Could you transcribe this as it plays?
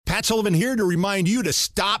Matt Sullivan here to remind you to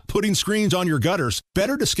stop putting screens on your gutters.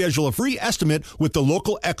 Better to schedule a free estimate with the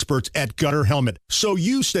local experts at Gutter Helmet so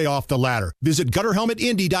you stay off the ladder. Visit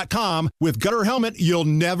GutterHelmetIndy.com. With Gutter Helmet, you'll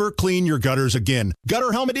never clean your gutters again.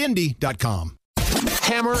 GutterHelmetIndy.com.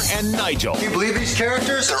 Hammer and Nigel. Do you believe these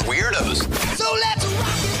characters are weirdos? So let's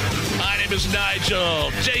rock! My name is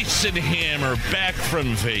Nigel. Jason Hammer back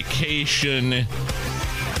from vacation.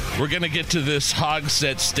 We're going to get to this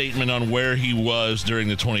Hogsett statement on where he was during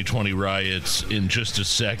the 2020 riots in just a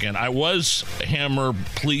second. I was, Hammer,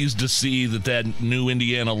 pleased to see that new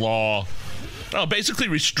Indiana law basically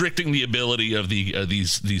restricting the ability of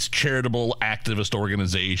these charitable activist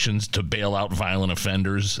organizations to bail out violent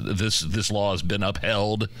offenders. This law has been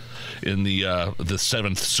upheld in the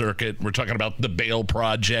Seventh Circuit. We're talking about the Bail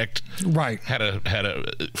Project. Right. Had a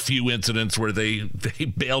few incidents where they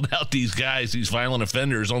bailed out these guys, these violent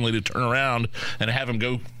offenders, only to turn around and have them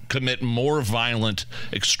go commit more violent,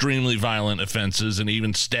 extremely violent offenses and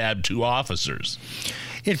even stab 2 officers.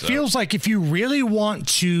 It feels like if you really want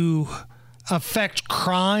to affect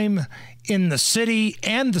crime in the city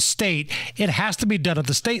and the state, it has to be done at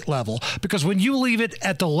the state level, because when you leave it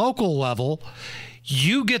at the local level,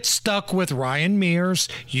 you get stuck with Ryan Mears,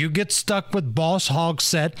 you get stuck with Boss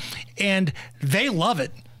Hogsett, and they love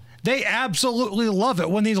it. They absolutely love it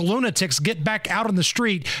when these lunatics get back out on the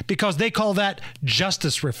street, because they call that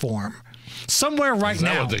justice reform. Somewhere right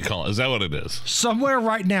now. Is that what they call it? Is that what it is? Somewhere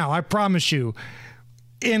right now, I promise you,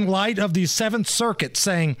 in light of the Seventh Circuit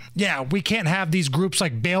saying, yeah, we can't have these groups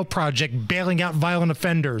like Bail Project bailing out violent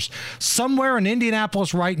offenders. Somewhere in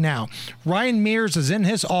Indianapolis right now, Ryan Mears is in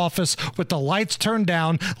his office with the lights turned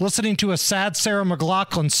down, listening to a sad Sarah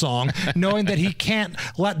McLachlan song, knowing that he can't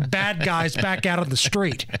let bad guys back out on the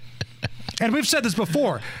street. And we've said this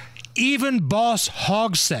before, even Boss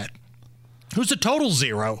Hogsett, who's a total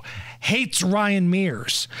zero, hates Ryan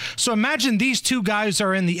Mears. So imagine these 2 guys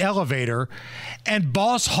are in the elevator and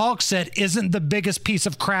Boss Hogsett isn't the biggest piece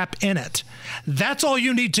of crap in it. That's all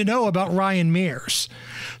you need to know about Ryan Mears.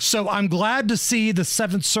 So I'm glad to see the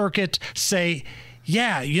Seventh Circuit say,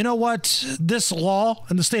 yeah, you know what? This law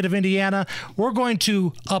in the state of Indiana, we're going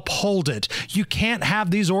to uphold it. You can't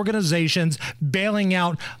have these organizations bailing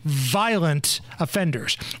out violent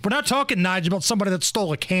offenders. We're not talking, Nigel, about somebody that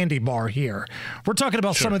stole a candy bar here. We're talking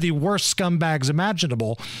about some of the worst scumbags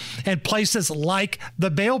imaginable. And places like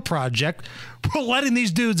the Bail Project were letting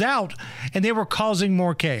these dudes out, and they were causing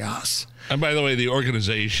more chaos. And by the way, the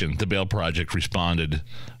organization, the Bail Project, responded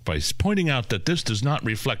by pointing out that this does not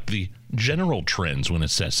reflect the general trends when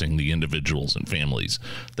assessing the individuals and families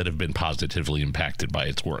that have been positively impacted by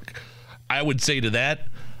its work. I would say to that,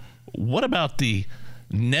 what about the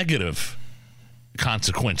negative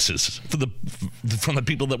consequences from the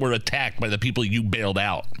people that were attacked by the people you bailed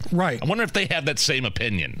out? Right. I wonder if they have that same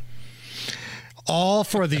opinion. All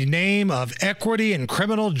for the name of equity and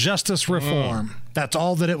criminal justice reform. That's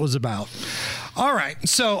all that it was about. All right,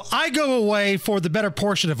 so I go away for the better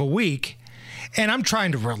portion of a week, and I'm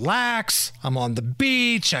trying to relax. I'm on the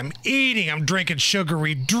beach. I'm eating. I'm drinking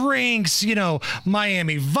sugary drinks,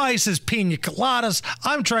 Miami Vices, pina coladas.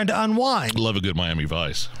 I'm trying to unwind. Love a good Miami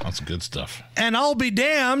Vice. That's good stuff. And I'll be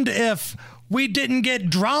damned if we didn't get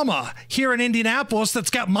drama here in Indianapolis that's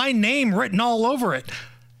got my name written all over it.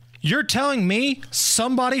 You're telling me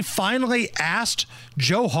somebody finally asked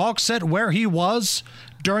Joe Hogsett where he was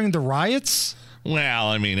during the riots? Well,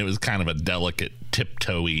 I mean, it was kind of a delicate,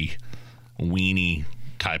 tiptoey, weenie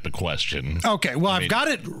type of question. Okay, well, I've got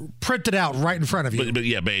it printed out right in front of you. But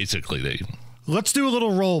yeah, basically, Let's do a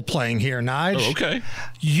little role playing here, Nige. Oh, okay.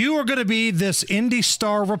 You are going to be this Indy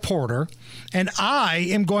Star reporter, and I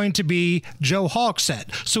am going to be Joe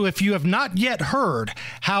Hogsett. So if you have not yet heard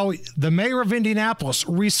how the mayor of Indianapolis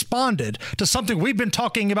responded to something we've been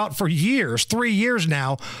talking about for years, 3 years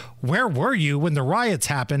now, where were you when the riots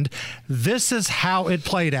happened? This is how it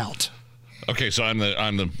played out. Okay, so I'm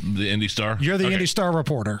the Indy Star? You're the Indy Star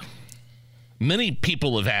reporter. Many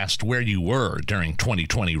people have asked where you were during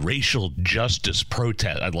 2020 racial justice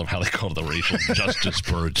protest. I love how they call it the racial justice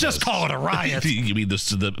protest. Just call it a riot. You mean the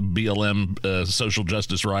BLM social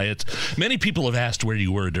justice riots? Many people have asked where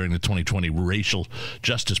you were during the 2020 racial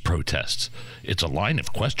justice protests. It's a line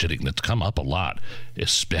of questioning that's come up a lot,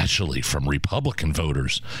 especially from Republican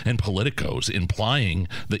voters and politicos, implying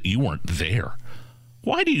that you weren't there.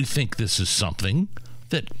 Why do you think this is something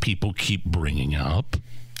that people keep bringing up?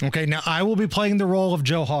 Okay, now I will be playing the role of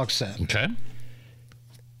Joe Hogsett. Okay.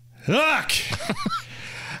 Look,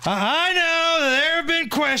 I know there have been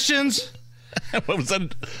questions. What was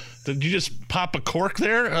that? Did you just pop a cork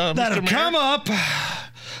there, that Mr. have Mayor? come up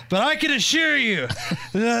But I can assure you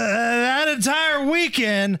that entire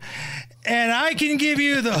weekend, and I can give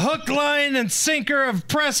you the hook, line, and sinker of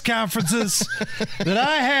press conferences that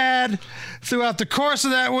I had throughout the course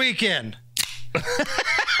of that weekend.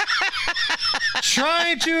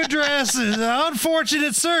 Trying to address the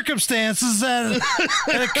unfortunate circumstances that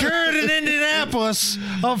occurred in Indianapolis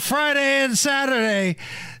on Friday and Saturday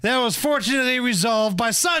that was fortunately resolved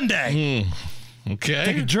by Sunday. Okay.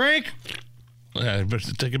 Take a drink.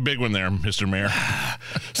 Take a big one there, Mr. Mayor.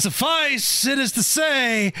 Suffice it is to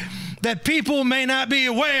say that people may not be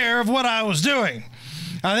aware of what I was doing.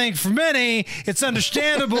 I think for many, it's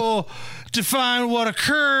understandable to find what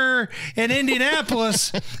occurred in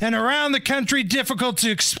Indianapolis and around the country difficult to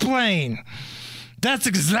explain. That's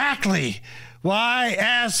exactly why I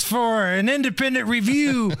asked for an independent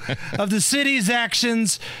review of the city's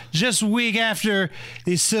actions just a week after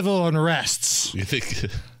these civil unrests. You think...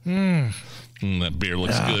 that beer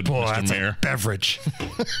looks good, boy, Mr. that's Mayor. A beverage.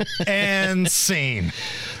 And scene.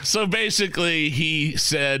 So basically, he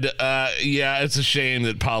said, yeah, it's a shame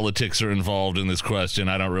that politics are involved in this question.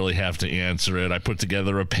 I don't really have to answer it. I put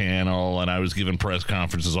together a panel, and I was giving press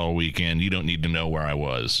conferences all weekend. You don't need to know where I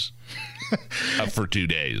was for 2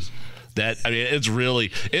 days. It's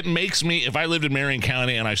really, it makes me, if I lived in Marion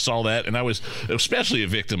County and I saw that, and I was especially a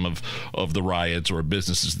victim of the riots or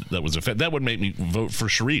businesses that was affected, that would make me vote for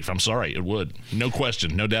Sharif. I'm sorry, it would. No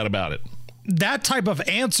question, no doubt about it. That type of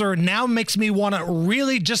answer now makes me want to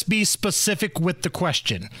really just be specific with the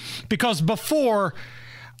question. Because before,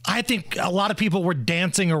 I think a lot of people were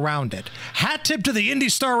dancing around it. Hat tip to the Indy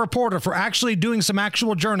Star reporter for actually doing some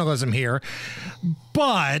actual journalism here.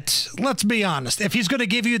 But let's be honest. If he's going to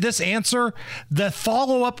give you this answer, the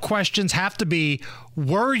follow-up questions have to be,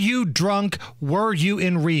 were you drunk? Were you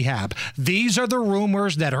in rehab? These are the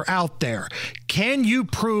rumors that are out there. Can you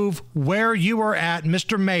prove where you were at,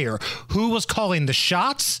 Mr. Mayor? Who was calling the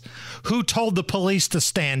shots? Who told the police to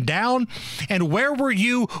stand down? And where were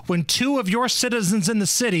you when 2 of your citizens in the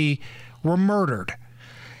city were murdered?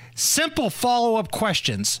 Simple follow-up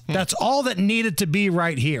questions. That's all that needed to be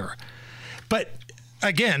right here. But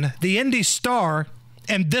again, the Indy Star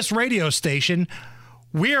and this radio station,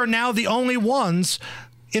 we are now the only ones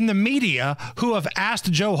in the media who have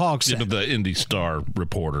asked Joe Hogsett. Yeah, but the Indy Star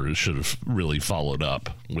reporter should have really followed up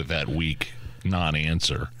with that weak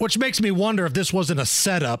non-answer. Which makes me wonder if this wasn't a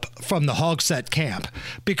setup from the Hogsett camp.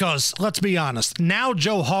 Because, let's be honest, now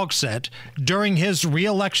Joe Hogsett, during his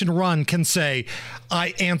re-election run, can say,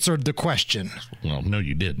 I answered the question. Well, no,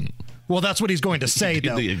 you didn't. Well, that's what he's going to say,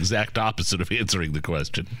 though. The exact opposite of answering the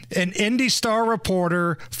question. An Indy Star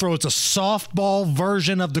reporter throws a softball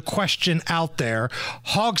version of the question out there.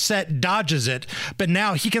 Hogsett dodges it, but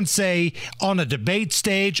now he can say on a debate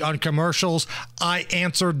stage, on commercials, I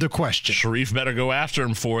answered the question. Sharif better go after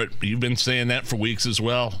him for it. You've been saying that for weeks as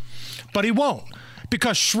well. But he won't.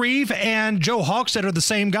 Because Shreve and Joe Hogsett are the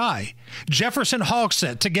same guy. Jefferson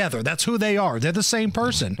Hogsett together. That's who they are. They're the same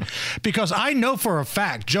person. Because I know for a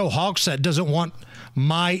fact Joe Hogsett doesn't want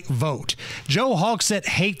my vote. Joe Hogsett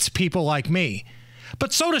hates people like me.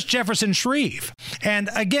 But so does Jefferson Shreve. And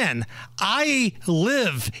again, I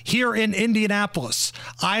live here in Indianapolis.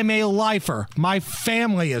 I'm a lifer. My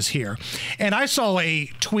family is here. And I saw a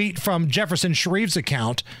tweet from Jefferson Shreve's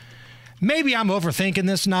account. Maybe I'm overthinking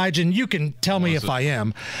this, Nigel, and you can tell me if I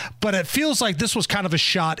am, but it feels like this was kind of a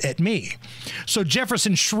shot at me. So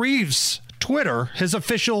Jefferson Shreve's Twitter, his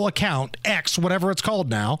official account, X, whatever it's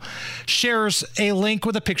called now, shares a link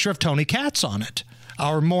with a picture of Tony Katz on it,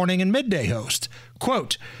 our morning and midday host.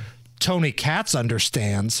 Quote, Tony Katz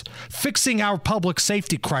understands fixing our public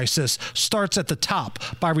safety crisis starts at the top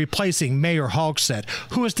by replacing Mayor Hogsett,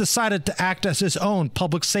 who has decided to act as his own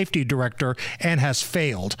public safety director and has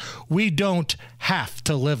failed. We don't have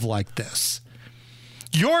to live like this.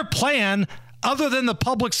 Your plan, other than the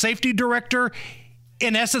public safety director,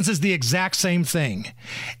 in essence, is the exact same thing.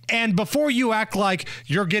 And before you act like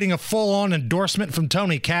you're getting a full-on endorsement from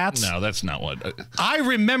Tony Katz. No, that's not what. I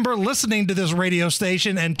remember listening to this radio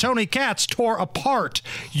station, and Tony Katz tore apart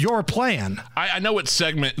your plan. I know what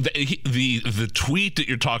segment, the tweet that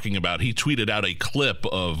you're talking about, he tweeted out a clip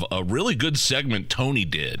of a really good segment Tony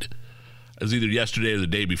did. It was either yesterday or the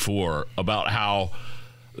day before, about how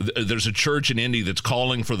there's a church in Indy that's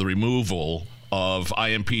calling for the removal of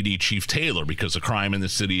IMPD Chief Taylor because of crime in the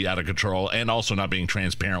city out of control and also not being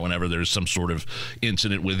transparent whenever there's some sort of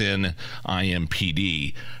incident within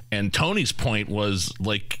IMPD. And Tony's point was,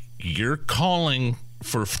 like, you're calling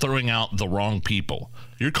for throwing out the wrong people.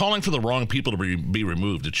 You're calling for the wrong people to be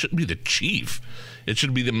removed. It shouldn't be the chief. It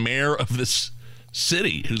should be the mayor of this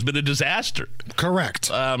city who's been a disaster. Correct.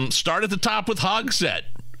 Start at the top with Hogsett.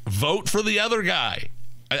 vote for the other guy.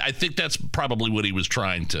 I think that's probably what he was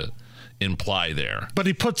trying to imply there. But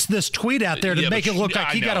he puts this tweet out there to make it look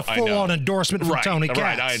like he got a full-on endorsement from Tony Katz.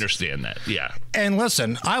 Right, I understand that, yeah. And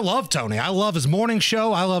listen, I love Tony. I love his morning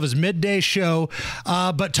show. I love his midday show.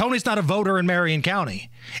 But Tony's not a voter in Marion County.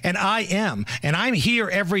 And I am. And I'm here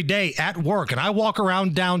every day at work. And I walk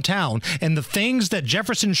around downtown. And the things that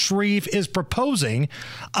Jefferson Shreve is proposing,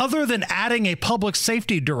 other than adding a public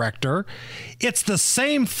safety director, it's the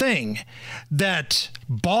same thing that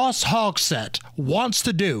Boss Hogsett wants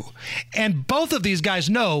to do. And both of these guys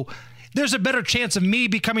know there's a better chance of me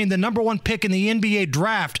becoming the number one pick in the NBA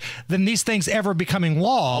draft than these things ever becoming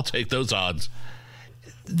law. I'll take those odds.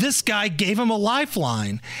 This guy gave him a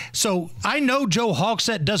lifeline. So I know Joe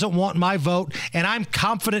Hogsett doesn't want my vote, and I'm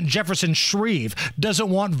confident Jefferson Shreve doesn't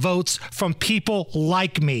want votes from people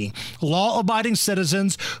like me, law-abiding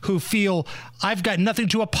citizens who feel I've got nothing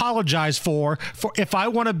to apologize for if I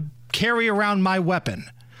want to carry around my weapon.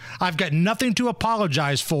 I've got nothing to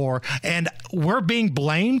apologize for, and we're being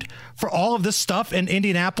blamed for all of this stuff in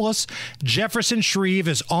Indianapolis. Jefferson Shreve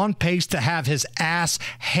is on pace to have his ass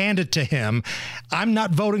handed to him. I'm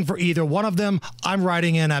not voting for either one of them. I'm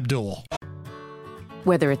writing in Abdul.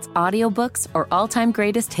 Whether it's audiobooks or all-time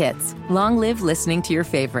greatest hits, long live listening to your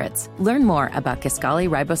favorites. Learn more about Kisqali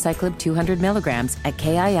Ribociclib 200 milligrams at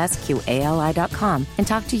KISQALI.com and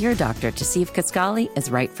talk to your doctor to see if Kisqali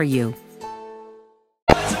is right for you.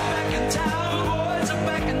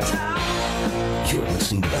 You're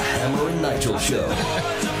listening to the Hammer and Nigel Show.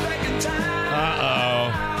 Uh-oh.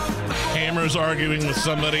 Hammer's arguing with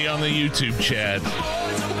somebody on the YouTube chat.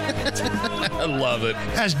 I love it.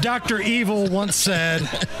 As Dr. Evil once said,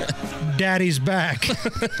 Daddy's back.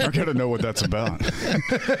 I gotta know what that's about.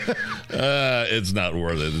 It's not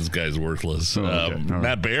worth it. This guy's worthless. Okay.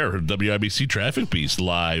 Matt Baer, WIBC Traffic Beast,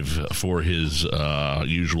 live for his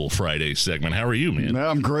usual Friday segment. How are you, man?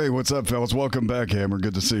 I'm great. What's up, fellas? Welcome back, Hammer.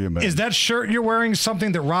 Good to see you, man. Is that shirt you're wearing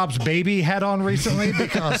something that Rob's baby had on recently?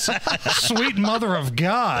 Because sweet mother of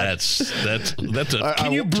God. That's a...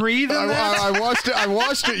 Can you breathe in that? I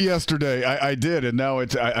washed it yesterday. I did, and now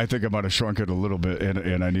it's. I think I might have shrunk it a little bit,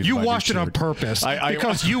 and I need. You washed it on purpose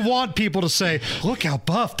because you want people to say, "Look how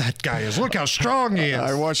buff that guy is. Look how strong he is."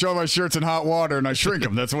 I wash all my shirts in hot water and I shrink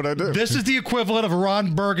them. That's what I do. This is the equivalent of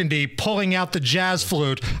Ron Burgundy pulling out the jazz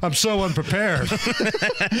flute. I'm so unprepared.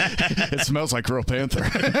 It smells like Real Panther.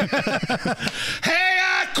 Hey,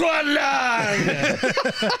 Aqualung!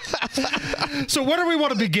 So where do we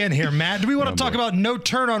want to begin here, Matt? Do we want to talk about No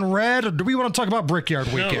Turn on Red, or do we want to talk about Brickyard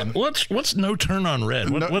Weekend? No, what's No Turn on Red?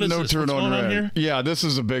 What is no this? turn What's on going red. on here? Yeah, this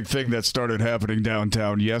is a big thing that started happening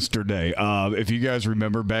downtown yesterday. If you guys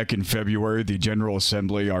remember, back in February, the General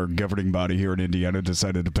Assembly, our governing body here in Indiana,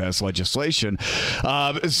 decided to pass legislation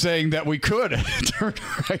saying that we could turn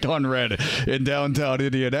right on red in downtown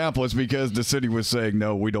Indianapolis because the city was saying,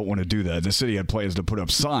 no, we don't want to do that. The city had plans to put up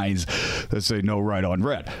signs that say no right on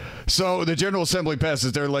red. So the General Assembly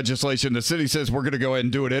passes their legislation. The city says we're going to go ahead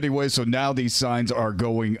and do it anyway. So now these signs are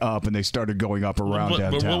going up, and they started going up around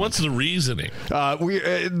downtown. Well, what's the reasoning?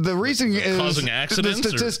 The reasoning is causing accidents. The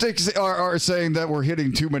statistics are saying that we're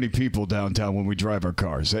hitting too many people downtown when we drive our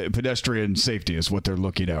cars. Pedestrian safety is what they're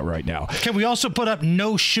looking at right now. Can we also put up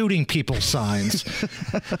no shooting people signs?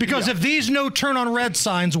 Because if these no turn on red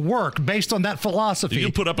signs work based on that philosophy, you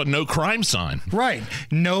can put up a no crime sign. Right.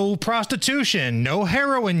 No prostitution, no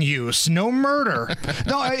heroin use, no murder.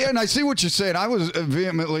 No, and I see what you're saying. I was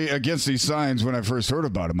vehemently against these signs when I first heard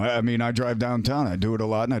about them. I mean, I drive downtown. I do it a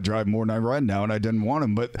lot, and I drive more than I ride now, and I didn't want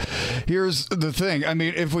them. But here's the thing. I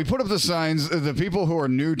mean, if we put up the signs, the people who are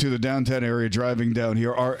new to the downtown area driving down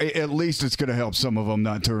here are, at least it's going to help some of them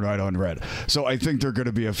not turn right on red. So I think they're going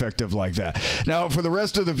to be effective like that. Now, for the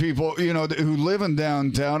rest of the people, you know, who live in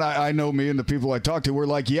downtown, I know me and the people I talk to, we're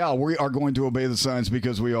like, yeah, we are going to obey the signs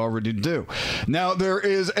because we already do. Now, there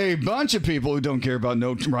is a bunch of people who don't care about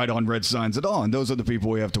no right on red signs at all, and those are the people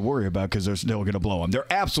we have to worry about because they're still going to blow them.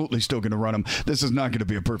 They're absolutely still going to run them. This is not going to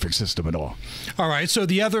be a perfect system at all. All right, so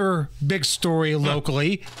the other big story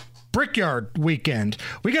locally, Brickyard Weekend.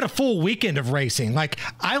 We got a full weekend of racing. Like,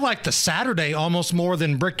 I like the Saturday almost more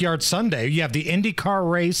than Brickyard Sunday. You have the IndyCar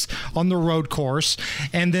race on the road course,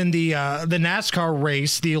 and then the NASCAR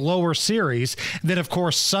race, the lower series. Then, of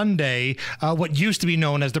course, Sunday, what used to be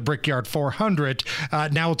known as the Brickyard 400.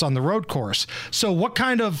 Now it's on the road course. So what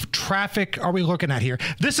kind of traffic are we looking at here?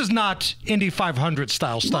 This is not Indy 500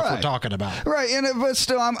 style stuff we're talking about. Right, but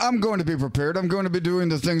still, I'm going to be prepared. I'm going to be doing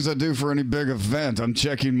the things I do for any big event. I'm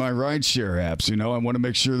checking my rideshare apps. You know, I want to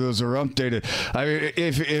make sure those are updated. I mean,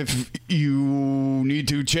 if you need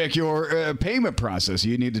to check your payment process,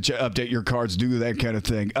 you need to update your cards, do that kind of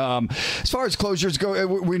thing. As far as closures go,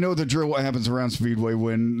 we know the drill. What happens around Speedway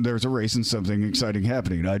when there's a race and something exciting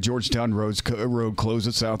happening? Georgetown Road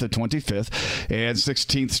closes south at 25th, and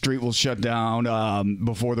 16th Street will shut down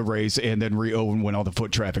before the race and then reopen when all the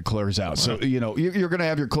foot traffic clears out. So, you know, you're going to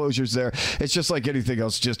have your closures there. It's just like anything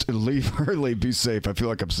else. Just leave early, be safe. I feel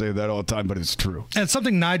like I'm saying that all the time, but it's true. And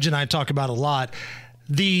something Nigel and I talk about a lot.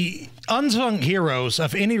 The unsung heroes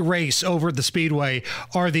of any race over at the Speedway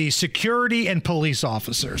are the security and police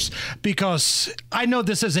officers, because I know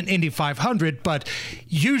this isn't Indy 500, but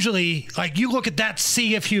usually, like, you look at that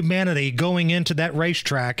sea of humanity going into that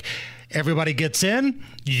racetrack. Everybody gets in.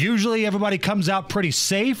 Usually everybody comes out pretty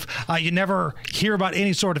safe. You never hear about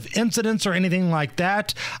any sort of incidents or anything like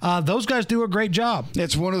that. Those guys do a great job.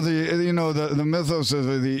 It's one of the, you know, the mythos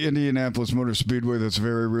of the Indianapolis Motor Speedway that's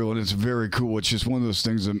very real, and it's very cool. It's just one of those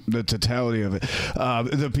things, the totality of it.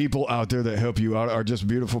 The people out there that help you out are just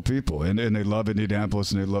beautiful people, and they love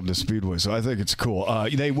Indianapolis, and they love the Speedway. So I think it's cool.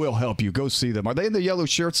 They will help you. Go see them. Are they in the yellow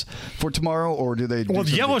shirts for tomorrow, or do they? Well,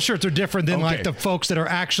 the yellow shirts are different than like the folks that are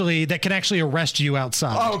actually, that can actually arrest you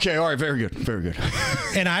outside. Oh, okay. All right. Very good. Very good.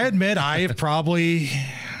 And I admit I have probably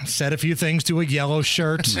said a few things to a yellow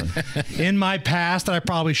shirt in my past that I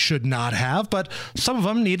probably should not have, but some of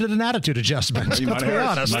them needed an attitude adjustment. Let's be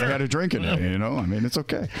honest. Might have had a drink in it, you know? I mean, it's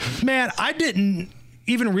okay. Man, I didn't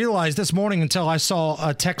even realize this morning until I saw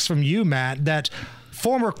a text from you, Matt, that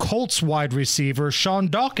former Colts wide receiver Sean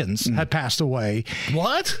Dawkins had passed away.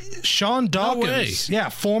 What? Sean Dawkins, yeah,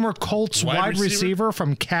 former Colts wide receiver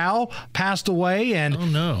from Cal, passed away. And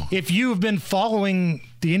if you have been following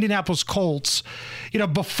the Indianapolis Colts, you know,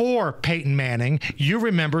 before Peyton Manning, you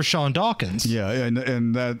remember Sean Dawkins. Yeah,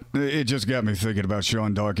 and that, it just got me thinking about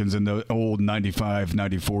Sean Dawkins and the old 95,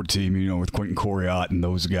 94 team, you know, with Quentin Coriat and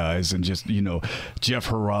those guys, and just, you know, Jeff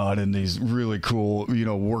Herrod and these really cool, you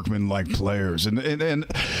know, workman-like players. And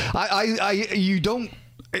you don't.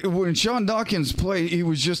 When Sean Dawkins played, he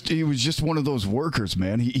was just one of those workers,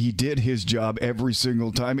 man. He did his job every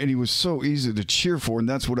single time, and he was so easy to cheer for, and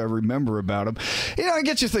that's what I remember about him. You know, I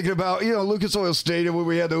get you thinking about, you know, Lucas Oil Stadium when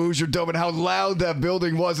we had the Hoosier Dome and how loud that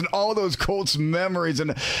building was, and all those Colts memories.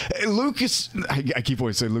 And Lucas, I keep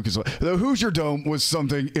always saying Lucas Oil. The Hoosier Dome was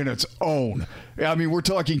something in its own. I mean, we're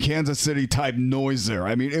talking Kansas City type noise there.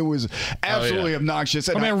 I mean, it was absolutely obnoxious.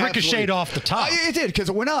 And I mean, ricocheted off the top. It did, because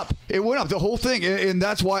it went up. It went up, the whole thing, and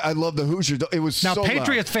that's why I love the Hoosier. It was now so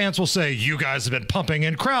Patriots loud. fans will say you guys have been pumping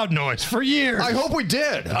in crowd noise for years. I hope we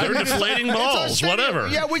did. They're deflating balls, whatever.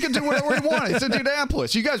 Yeah, we can do whatever we want. It's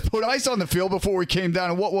Indianapolis. You guys put ice on the field before we came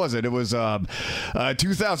down. And what was it? It was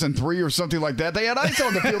 2003 or something like that. They had ice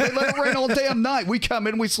on the field. They let it rain all damn night. We come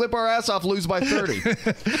in, we slip our ass off, lose by 30.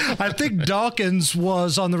 I think Dawkins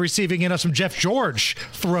was on the receiving end of some Jeff George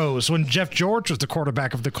throws when Jeff George was the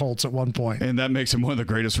quarterback of the Colts at one point. And that makes him one of the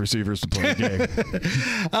greatest receivers to play the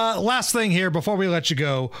game. Last thing here before we let you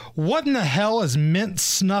go. What in the hell is mint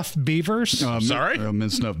snuff beavers? Sorry?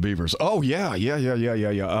 Mint snuff beavers. Oh, yeah.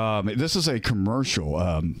 This is a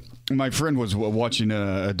commercial. My friend was watching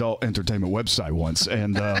an adult entertainment website once,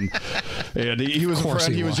 and he was a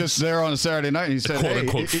friend. He was just there on a Saturday night, and he said,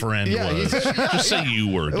 "quote-unquote friend." He said, just say you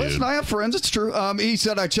were, dude. Listen, I have friends. It's true. He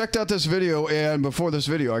said, I checked out this video, and before this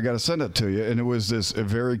video, I got to send it to you, and it was this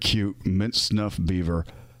very cute mint snuff beaver.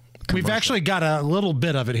 We've actually got a little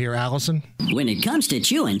bit of it here, Allison. When it comes to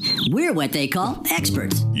chewing, we're what they call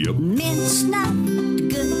experts. Yep. Mint snuff,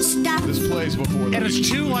 good stuff. This plays before the And it's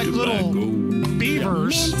two like little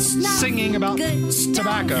beavers singing about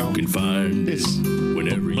tobacco. You can find this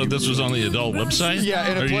whenever. But this was on the adult website? Yeah,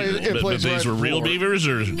 and it plays but these right were real before. beavers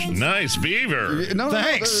or nice beaver? No,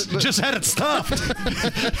 Thanks. Just had it stuffed.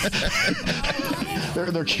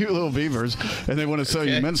 They're cute little beavers, and they want to sell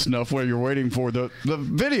you mint snuff while you're waiting for the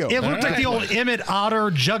video. It looked like the old Emmett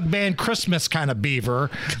Otter Jug Band Christmas kind of beaver,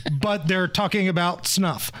 but they're talking about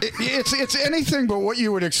snuff. It's anything but what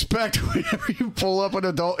you would expect whenever you pull up an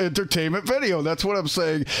adult entertainment video. That's what I'm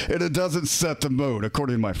saying, and it doesn't set the mood,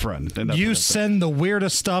 according to my friend. You send the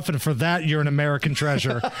weirdest stuff, and for that, you're an American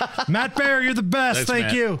treasure. Matt Bear, you're the best. Thanks, Thank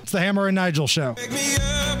Matt. you. It's the Hammer and Nigel Show.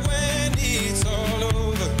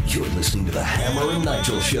 You're listening to the Hammer and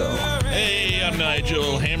Nigel Show. Hey, Hey, I'm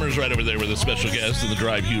Nigel. Hammer's right over there with a special guest in the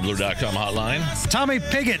DriveHubler.com hotline. Tommy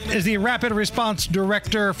Pigott is the Rapid Response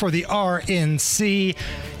Director for the RNC.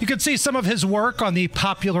 You can see some of his work on the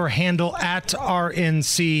popular handle at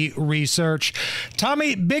RNC Research.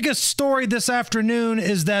 Tommy, biggest story this afternoon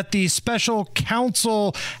is that the special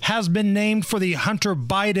counsel has been named for the Hunter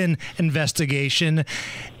Biden investigation,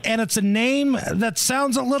 and it's a name that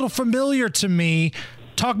sounds a little familiar to me.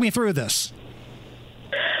 Talk me through this.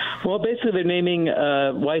 Well, basically, they're naming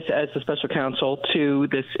Weiss as the special counsel to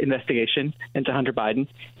this investigation into Hunter Biden.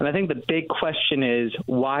 And I think the big question is,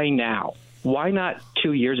 why now? Why not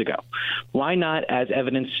 2 years ago? Why not as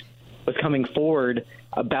evidence was coming forward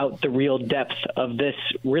about the real depth of this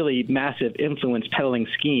really massive influence peddling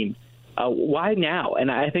scheme? Why now?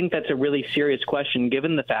 And I think that's a really serious question,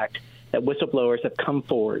 given the fact that whistleblowers have come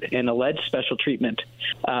forward and alleged special treatment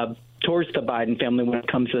towards the Biden family when it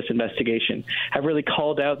comes to this investigation, have really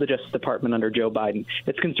called out the Justice Department under Joe Biden.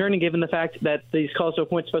 It's concerning given the fact that these calls to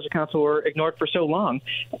appoint special counsel were ignored for so long.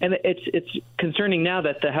 And it's concerning now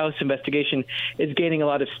that the House investigation is gaining a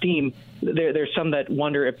lot of steam. There's some that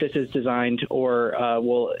wonder if this is designed or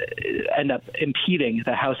will end up impeding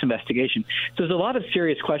the House investigation. So there's a lot of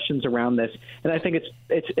serious questions around this. And I think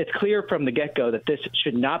it's clear from the get-go that this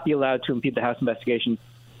should not be allowed to impede the House investigation.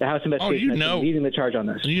 The House investigation is leading the charge on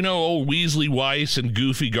this. You know, old Weasley Weiss and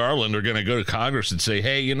Goofy Garland are going to go to Congress and say,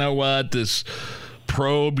 hey, you know what, this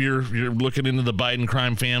probe you're looking into the Biden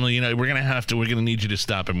crime family, you know, we're going to need you to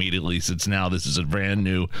stop immediately, since now this is a brand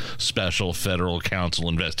new special federal counsel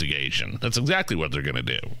investigation. That's exactly what they're going to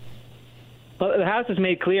do. Well, the House has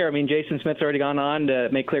made clear, I mean, Jason Smith's already gone on to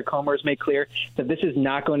make clear, Comer's made clear that this is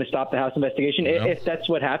not going to stop the House investigation. No. If that's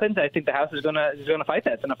what happens, I think the House is going to fight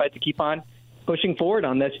that. It's going to fight to keep on pushing forward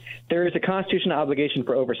on this. There is a constitutional obligation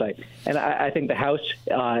for oversight. And I think the House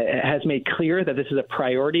has made clear that this is a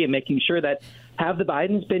priority in making sure that have the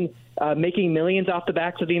Bidens been making millions off the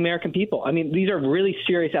backs of the American people? I mean, these are really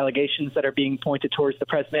serious allegations that are being pointed towards the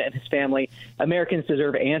president and his family. Americans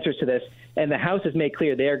deserve answers to this. And the House has made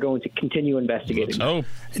clear they are going to continue investigating.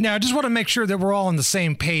 Now, I just want to make sure that we're all on the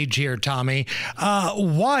same page here, Tommy.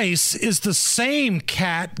 Weiss is the same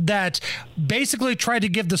cat that basically tried to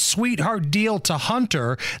give the sweetheart deal to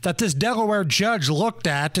Hunter that this Delaware judge looked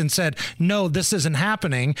at and said, no, this isn't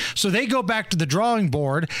happening. So they go back to the drawing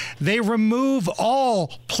board. They remove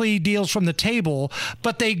all plea deals from the table,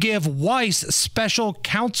 but they give Weiss special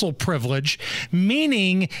counsel privilege,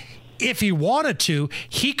 meaning if he wanted to,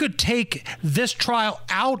 he could take this trial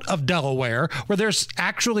out of Delaware, where there's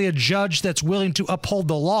actually a judge that's willing to uphold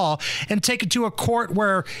the law, and take it to a court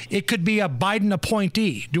where it could be a Biden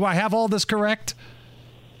appointee. Do I have all this correct?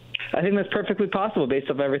 I think that's perfectly possible based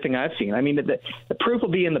off everything I've seen. I mean, the proof will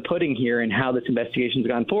be in the pudding here and how this investigation's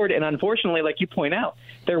gone forward. And unfortunately, like you point out,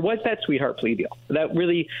 there was that sweetheart plea deal that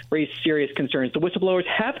really raised serious concerns. The whistleblowers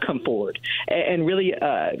have come forward and really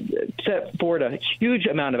set forward a huge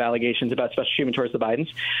amount of allegations about special treatment towards the Bidens.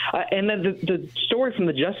 And then the story from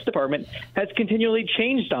the Justice Department has continually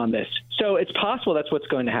changed on this. So it's possible that's what's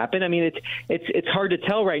going to happen. I mean, it's hard to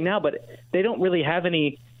tell right now, but they don't really have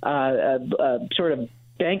any sort of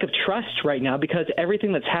bank of trust right now, because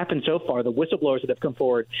everything that's happened so far, the whistleblowers that have come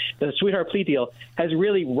forward, the sweetheart plea deal, has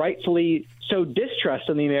really rightfully sowed distrust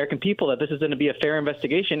in the American people that this is going to be a fair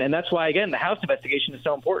investigation. And that's why, again, the House investigation is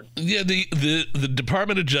so important. Yeah, the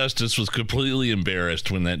Department of Justice was completely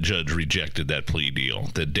embarrassed when that judge rejected that plea deal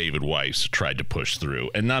that David Weiss tried to push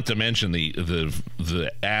through. And not to mention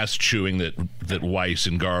the ass chewing that Weiss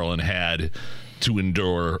and Garland had to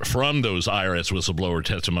endure from those IRS whistleblower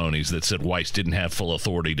testimonies that said Weiss didn't have full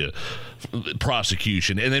authority to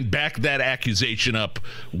prosecution, and then back that accusation up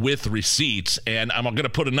with receipts. And I'm going to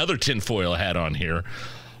put another tinfoil hat on here.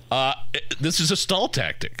 This is a stall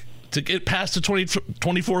tactic to get past the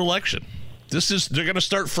 2024 election. They're going to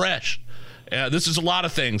start fresh. This is a lot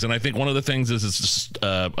of things, and I think one of the things is it's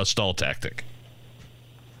a stall tactic.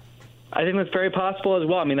 I think that's very possible as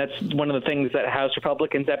well. I mean, that's one of the things that House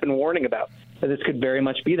Republicans have been warning about, that this could very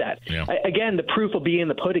much be that. Yeah. Again, the proof will be in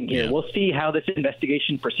the pudding here. Yeah. We'll see how this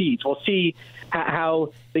investigation proceeds. We'll see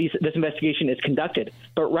how this investigation is conducted.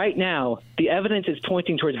 But right now, the evidence is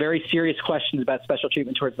pointing towards very serious questions about special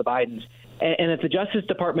treatment towards the Bidens. And if the Justice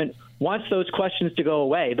Department wants those questions to go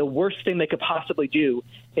away, the worst thing they could possibly do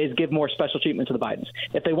is give more special treatment to the Bidens.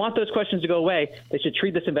 If they want those questions to go away, they should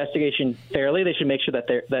treat this investigation fairly. They should make sure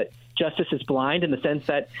that justice is blind in the sense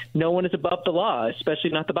that no one is above the law, especially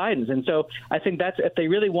not the Bidens. And so I think that's, if they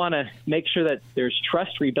really want to make sure that there's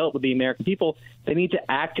trust rebuilt with the American people, they need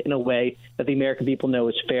to act in a way that the American people know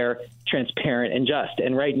is fair, transparent, and just.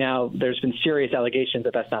 And right now, there's been serious allegations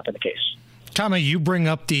that that's not been the case. Tommy, you bring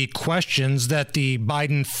up the questions that the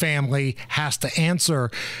Biden family has to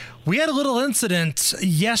answer. We had a little incident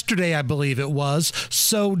yesterday, I believe it was.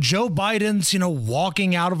 So Joe Biden's,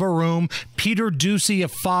 walking out of a room. Peter Doocy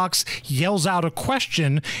of Fox yells out a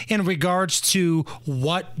question in regards to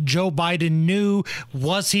what Joe Biden knew.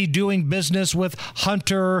 Was he doing business with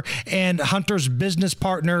Hunter and Hunter's business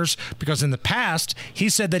partners? Because in the past, he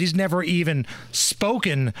said that he's never even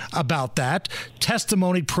spoken about that.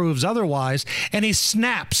 Testimony proves otherwise. And he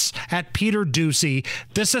snaps at Peter Doocy.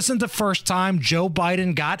 This isn't the first time Joe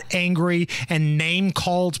Biden got angry and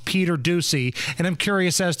name-called Peter Doocy. And I'm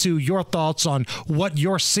curious as to your thoughts on what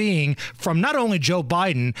you're seeing from not only Joe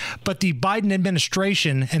Biden, but the Biden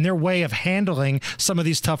administration and their way of handling some of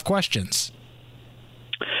these tough questions.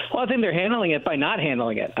 Well, I think they're handling it by not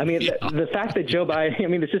handling it. I mean, the fact that Joe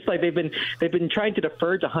Biden, it's just like they've been trying to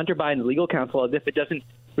defer to Hunter Biden's legal counsel as if it doesn't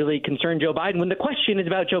really concern Joe Biden when the question is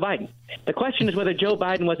about Joe Biden. The question is whether Joe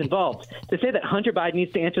Biden was involved. To say that Hunter Biden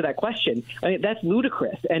needs to answer that question, that's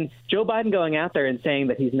ludicrous. And Joe Biden going out there and saying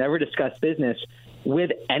that he's never discussed business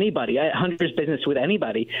with anybody, Hunter's business with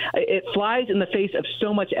anybody, it flies in the face of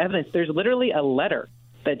so much evidence. There's literally a letter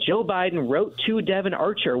that Joe Biden wrote to Devon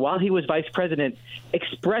Archer while he was vice president,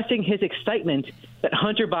 expressing his excitement that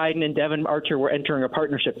Hunter Biden and Devon Archer were entering a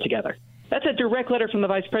partnership together. That's a direct letter from the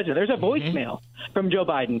vice president. There's a voicemail from Joe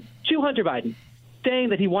Biden to Hunter Biden saying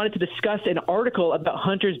that he wanted to discuss an article about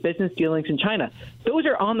Hunter's business dealings in China. Those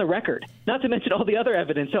are on the record, not to mention all the other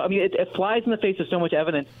evidence. So, it flies in the face of so much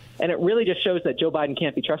evidence, and it really just shows that Joe Biden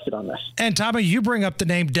can't be trusted on this. And, Tommy, you bring up the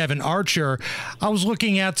name Devon Archer. I was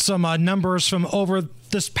looking at some numbers from over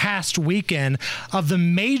this past weekend of the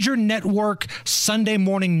major network Sunday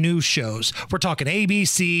morning news shows. We're talking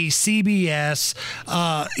ABC, CBS,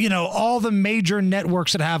 all the major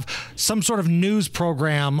networks that have some sort of news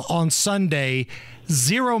program on Sunday.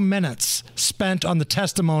 0 minutes spent on the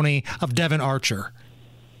testimony of Devon Archer.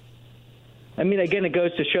 Again, it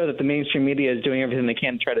goes to show that the mainstream media is doing everything they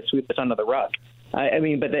can to try to sweep this under the rug. But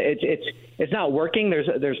it's not working.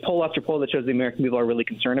 There's poll after poll that shows the American people are really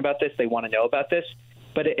concerned about this. They want to know about this.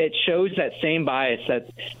 But it shows that same bias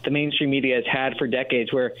that the mainstream media has had for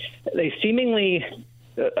decades, where they seemingly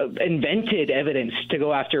invented evidence to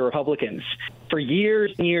go after Republicans. For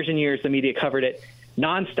years and years and years, the media covered it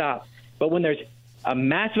nonstop. But when there's a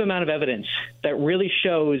massive amount of evidence that really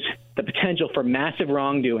shows the potential for massive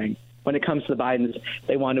wrongdoing when it comes to the Bidens,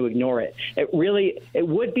 they want to ignore it. It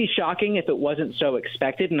would be shocking if it wasn't so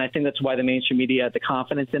expected, and I think that's why the mainstream media, the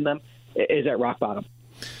confidence in them, is at rock bottom.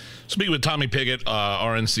 Speaking with Tommy Pickett,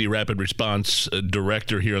 RNC Rapid Response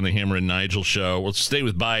Director here on the Hammer and Nigel Show. We'll stay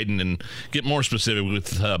with Biden and get more specific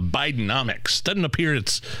with Bidenomics. Doesn't appear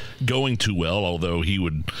it's going too well, although he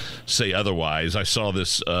would say otherwise. I saw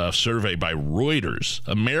this survey by Reuters.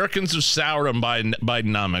 Americans are sour on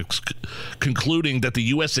Bidenomics, concluding that the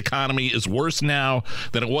U.S. economy is worse now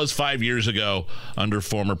than it was 5 years ago under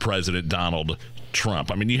former President Donald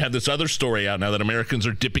Trump. You have this other story out now that Americans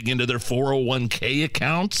are dipping into their 401k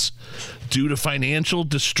accounts due to financial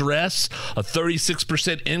distress, a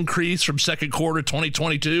 36% increase from second quarter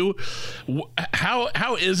 2022.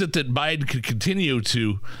 How is it that Biden could continue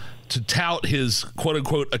to tout his quote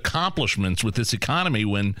unquote accomplishments with this economy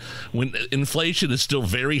when inflation is still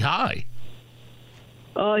very high?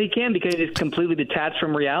 He can, because he's completely detached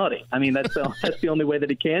from reality. That's the only way that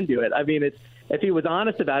he can do it. If he was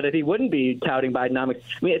honest about it, he wouldn't be touting Bidenomics.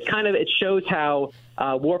 It shows how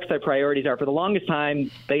warped their priorities are. For the longest time,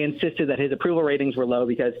 they insisted that his approval ratings were low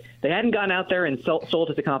because they hadn't gone out there and sold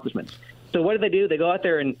his accomplishments. So what do? They go out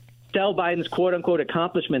there and sell Biden's quote-unquote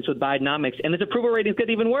accomplishments with Bidenomics, and his approval ratings get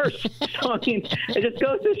even worse. So, it just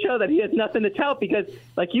goes to show that he has nothing to tout because,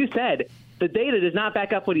 like you said, the data does not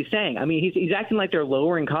back up what he's saying. He's acting like they're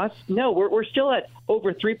lowering costs. No, we're still at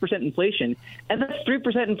over 3% inflation, and that's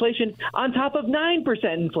 3% inflation on top of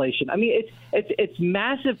 9% inflation. It's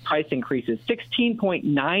massive price increases,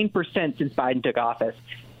 16.9% since Biden took office.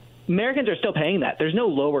 Americans are still paying that. There's no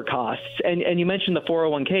lower costs. And you mentioned the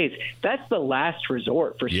 401ks. That's the last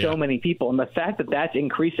resort for so many people. And the fact that that's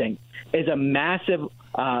increasing is a massive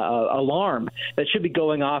alarm that should be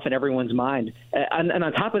going off in everyone's mind. And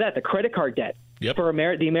on top of that, the credit card debt for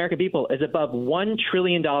the American people is above $1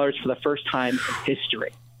 trillion for the first time in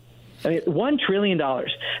history. $1 trillion.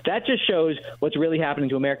 That just shows what's really happening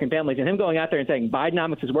to American families. And him going out there and saying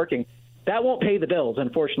Bidenomics is working, that won't pay the bills,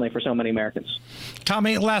 unfortunately, for so many Americans.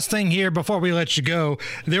 Tommy, last thing here before we let you go.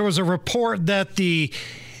 There was a report that the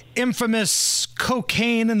infamous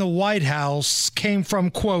cocaine in the White House came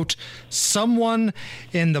from, quote, someone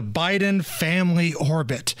in the Biden family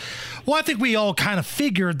orbit. Well, I think we all kind of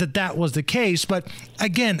figured that was the case. But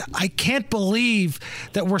again, I can't believe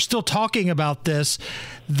that we're still talking about this.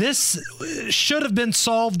 This should have been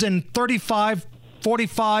solved in 45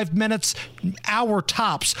 minutes, hour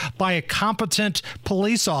tops, by a competent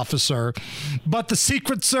police officer. But the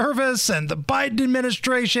Secret Service and the Biden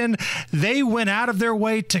administration, they went out of their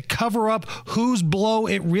way to cover up whose blow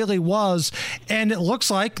it really was. And it looks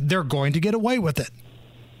like they're going to get away with it.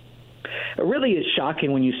 It really is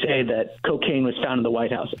shocking when you say that cocaine was found in the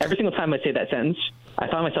White House. Every single time I say that sentence, I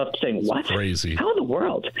find myself saying, what? Crazy. How in the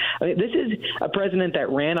world? I mean, this is a president that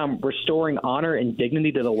ran on restoring honor and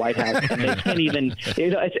dignity to the White House. And they can't even,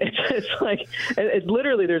 it's like, it's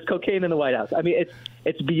literally, there's cocaine in the White House. I mean,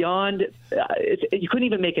 it's beyond, you couldn't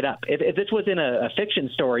even make it up. If this was in a fiction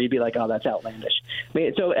story, you'd be like, oh, that's outlandish. I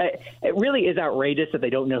mean, so it really is outrageous that they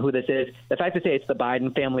don't know who this is. The fact to say it's the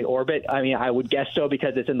Biden family orbit, I mean, I would guess so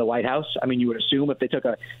because it's in the White House. I mean, you would assume if they took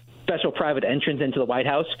a special private entrance into the White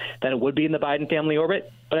House, that it would be in the Biden family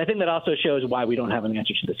orbit. But I think that also shows why we don't have an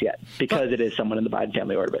answer to this yet, because it is someone in the Biden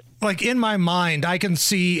family orbit. Like, in my mind, I can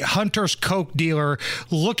see Hunter's Coke dealer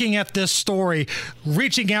looking at this story,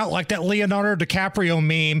 reaching out like that Leonardo DiCaprio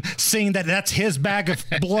meme, seeing that that's his bag of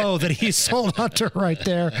blow that he sold Hunter right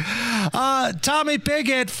there. Tommy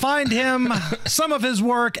Pigott, find him, some of his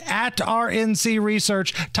work at RNC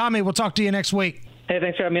Research. Tommy, we'll talk to you next week. Hey,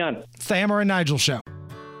 thanks for having me on. It's the Hammer and Nigel Show.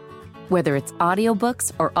 Whether it's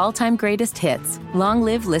audiobooks or all-time greatest hits, long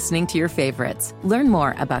live listening to your favorites. Learn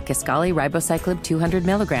more about Kisqali Ribociclib 200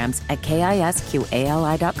 milligrams at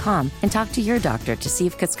KISQALI.com and talk to your doctor to see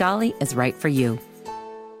if Kisqali is right for you.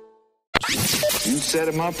 You set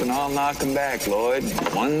them up and I'll knock them back, Lloyd.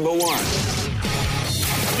 One by one.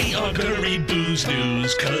 We are Curry Booze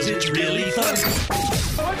News, cause it's really fun.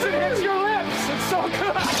 Once it hits your lips, it's so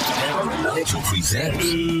good. Hammer and Nigel presents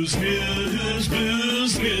Booze News,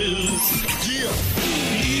 Booze News.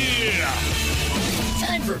 Yeah.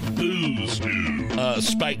 Time for Booze News.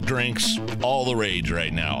 Spiked drinks, all the rage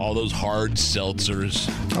right now. All those hard seltzers.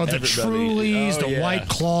 Oh, the Trulies, the White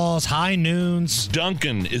Claws, High Noons.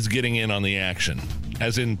 Dunkin' is getting in on the action,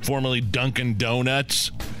 as in formerly Dunkin'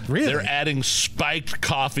 Donuts. Really? They're adding spiked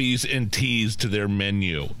coffees and teas to their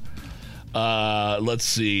menu. Let's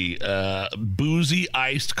see. Boozy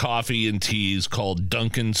iced coffee and teas called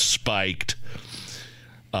Dunkin' Spiked.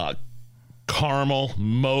 Caramel,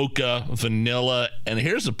 mocha, vanilla. And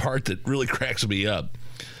here's the part that really cracks me up.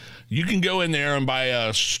 You can go in there and buy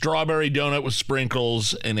a strawberry donut with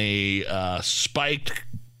sprinkles and a spiked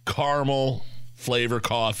caramel flavor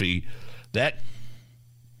coffee. That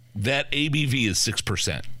ABV is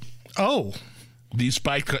 6%. Oh. These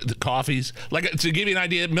spiked coffees, like, to give you an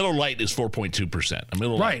idea, Miller Lite is 4.2%. A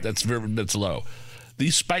Miller Lite, that's low.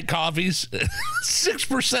 These spiked coffees,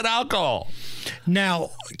 6% alcohol.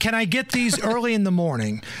 Now, can I get these early in the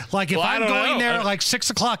morning? Like, if I'm going there at like 6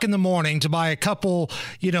 o'clock in the morning to buy a couple,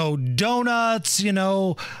 donuts,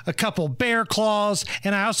 a couple Bear Claws,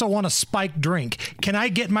 and I also want a spiked drink. Can I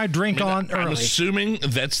get my drink on early? I'm assuming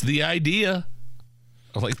that's the idea.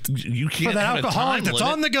 Like, you can't. For that have alcoholic that's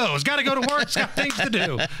limit. on the go, has got to go to work, it's got things to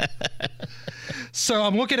do. So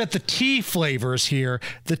I'm looking at the tea flavors here.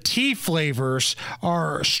 The tea flavors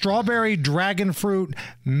are strawberry, dragon fruit,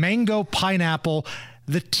 mango, pineapple.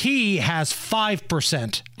 The tea has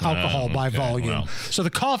 5% alcohol by volume. Well. So the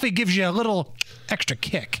coffee gives you a little extra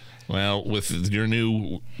kick. Well, with your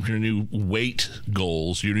new weight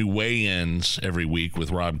goals, your new weigh-ins every week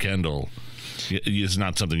with Rob Kendall, it's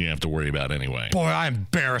not something you have to worry about anyway. Boy, I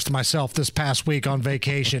embarrassed myself this past week on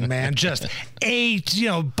vacation, man. Just ate,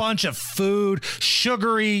 a bunch of food,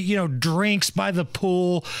 sugary, drinks by the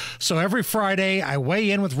pool. So every Friday, I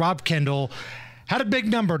weigh in with Rob Kendall. Had a big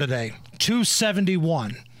number today,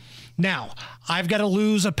 271. Now, I've got to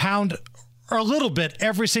lose a pound or a little bit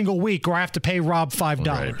every single week, or I have to pay Rob $5.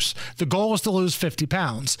 Right. The goal is to lose 50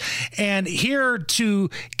 pounds. And here to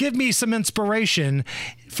give me some inspiration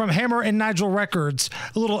from Hammer and Nigel Records,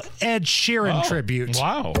 a little Ed Sheeran tribute.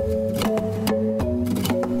 Wow.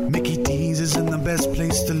 Mickey D's is in the best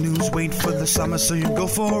place to lose weight for the summer, so you go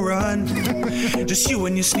for a run. Just you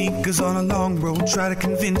and your sneakers on a long road, try to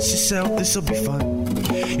convince yourself this'll be fun.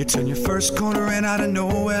 You turn your first corner and out of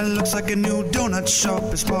nowhere, looks like a new donut shop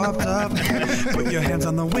has popped up. Put your hands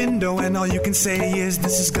on the window and all you can say is,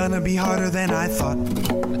 this is gonna be harder than I thought.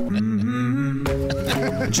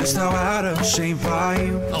 Just how out of shape are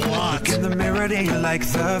you? A lot. Look in the mirror, do you like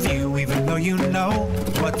the view? Even though you know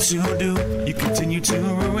what to do, you continue to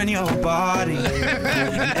ruin your body.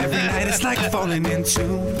 And every night it's like falling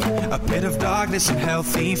into a pit of darkness and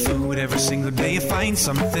healthy food. Every single day you find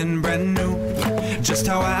something brand new. Just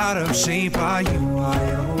how out of shape are you?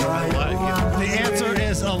 The answer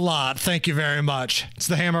is a lot. Thank you very much. It's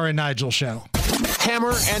the Hammer and Nigel show.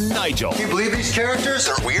 Hammer and Nigel. Can you believe these characters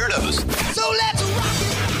are weirdos? So let's rock it!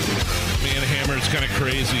 Man, Hammer, it's kind of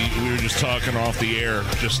crazy. We were just talking off the air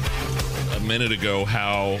just a minute ago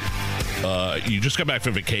how you just got back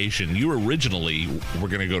from vacation. You originally were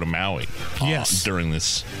going to go to Maui during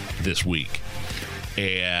this week.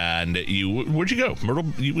 And where'd you go?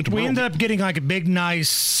 You went to Myrtle? We ended up getting like a big, nice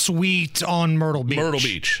suite on Myrtle Beach. Myrtle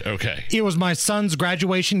Beach, okay. It was my son's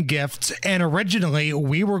graduation gift, and originally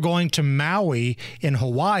we were going to Maui in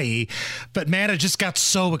Hawaii, but man, it just got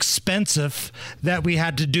so expensive that we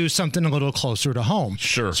had to do something a little closer to home.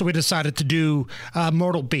 Sure. So we decided to do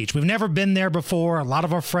Myrtle Beach. We've never been there before. A lot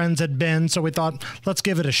of our friends had been, so we thought, let's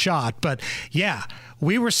give it a shot. But yeah,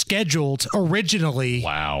 we were scheduled originally.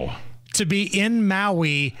 Wow. To be in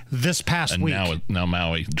Maui this past week. Now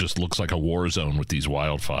Maui just looks like a war zone with these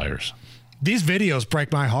wildfires. These videos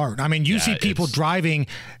break my heart. I mean, you see people driving,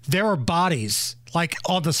 there are bodies like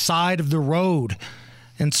on the side of the road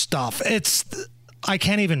and stuff. I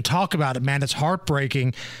can't even talk about it, man. It's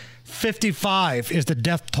heartbreaking. 55 is the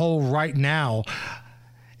death toll right now.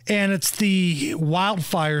 And it's the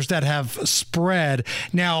wildfires that have spread.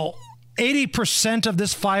 Now, 80% of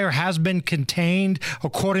this fire has been contained,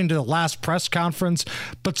 according to the last press conference,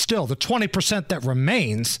 but still, the 20% that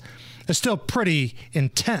remains is still pretty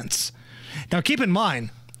intense. Now, keep in mind,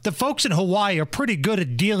 the folks in Hawaii are pretty good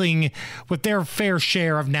at dealing with their fair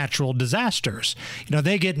share of natural disasters. You know,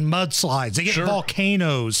 they get mudslides, they get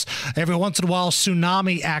volcanoes. Every once in a while,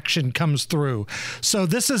 tsunami action comes through. So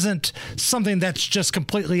this isn't something that's just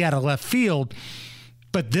completely out of left field.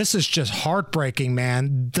 But this is just heartbreaking,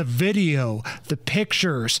 man. The video, the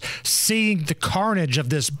pictures, seeing the carnage of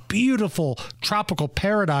this beautiful tropical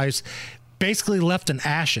paradise basically left in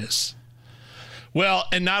ashes. Well,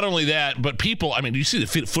 and not only that, but people, I mean, you see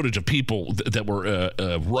the footage of people that were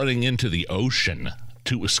running into the ocean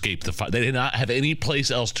to escape the fire. They did not have any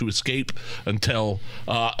place else to escape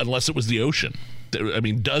unless it was the ocean. I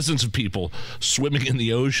mean, dozens of people swimming in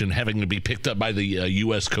the ocean having to be picked up by the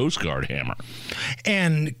U.S. Coast Guard, Hammer.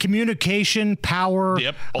 And communication, power.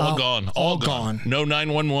 Yep, all gone. All gone. No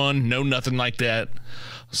 911, no nothing like that.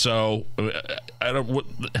 So,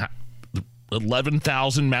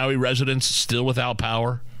 11,000 Maui residents still without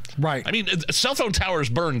power. Right. I mean, cell phone towers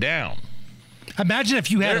burned down. Imagine if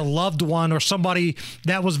you had a loved one or somebody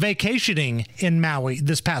that was vacationing in Maui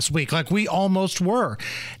this past week, like we almost were,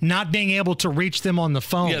 not being able to reach them on the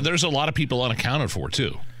phone. Yeah, there's a lot of people unaccounted for,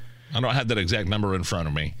 too. I don't have that exact number in front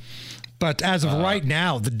of me. But as of right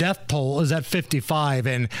now, the death toll is at 55.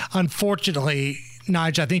 And unfortunately,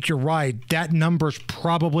 Nigel, I think you're right. That number's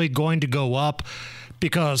probably going to go up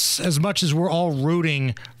because as much as we're all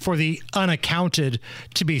rooting for the unaccounted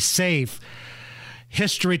to be safe,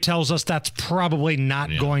 history tells us that's probably not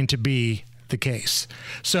going to be the case.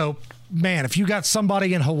 So, man, if you got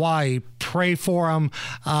somebody in Hawaii, pray for them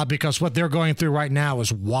because what they're going through right now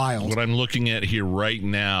is wild. What I'm looking at here right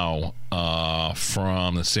now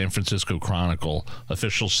from the San Francisco Chronicle,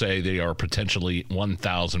 officials say they are potentially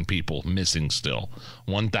 1,000 people missing still.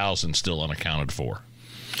 1,000 still unaccounted for.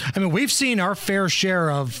 I mean, we've seen our fair share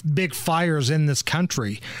of big fires in this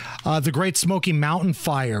country. The Great Smoky Mountain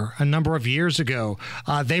Fire a number of years ago,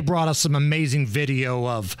 they brought us some amazing video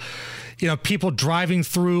of, people driving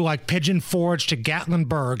through like Pigeon Forge to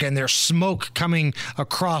Gatlinburg and there's smoke coming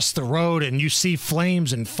across the road and you see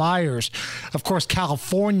flames and fires. Of course,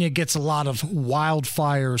 California gets a lot of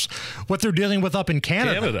wildfires. What they're dealing with up in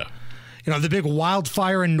Canada. The big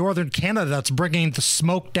wildfire in northern Canada that's bringing the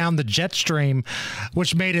smoke down the jet stream,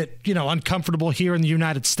 which made it, uncomfortable here in the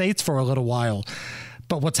United States for a little while.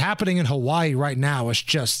 But what's happening in Hawaii right now is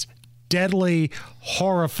just deadly,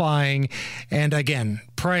 horrifying, and again,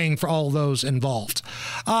 praying for all those involved.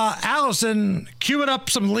 Allison, cue it up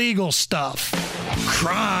some legal stuff.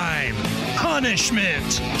 Crime,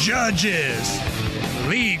 punishment, judges,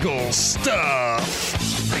 legal stuff.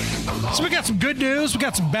 So we got some good news. We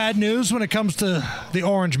got some bad news when it comes to the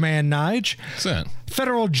Orange Man, Nige. What's that?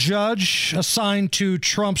 Federal judge assigned to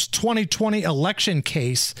Trump's 2020 election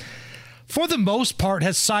case for the most part,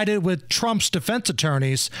 has sided with Trump's defense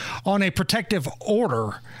attorneys on a protective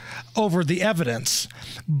order over the evidence.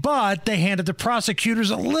 But they handed the prosecutors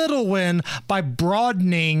a little win by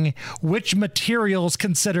broadening which material is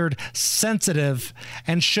considered sensitive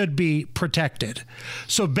and should be protected.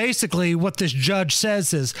 So basically what this judge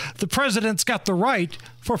says is the president's got the right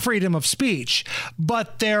for freedom of speech,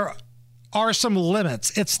 but there are some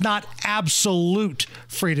limits. It's not absolute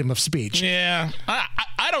freedom of speech. Yeah,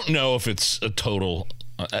 I don't know if it's a total.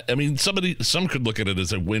 I mean, some could look at it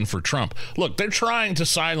as a win for Trump. Look, they're trying to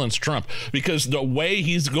silence Trump because the way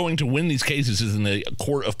he's going to win these cases is in the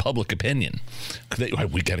court of public opinion.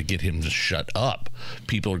 We got to get him to shut up.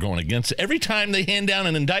 People are going against it. Every time they hand down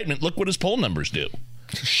an indictment, look what his poll numbers do.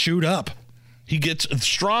 Shoot up. He gets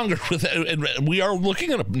stronger with it, and we are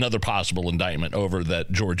looking at another possible indictment over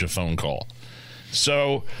that Georgia phone call.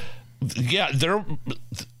 So, yeah,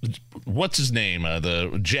 what's his name?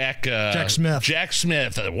 The Jack Smith. Jack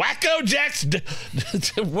Smith. Wacko Jack's.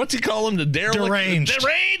 What's he call him? The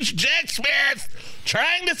deranged Jack Smith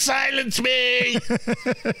trying to silence me.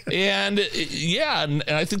 And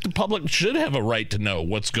I think the public should have a right to know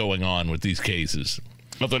what's going on with these cases.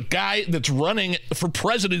 Of the guy that's running for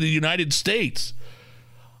president of the United States,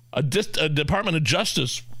 a Department of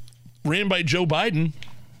Justice ran by Joe Biden,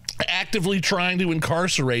 actively trying to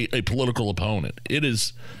incarcerate a political opponent. It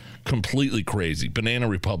is completely crazy. Banana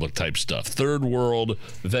Republic type stuff. Third world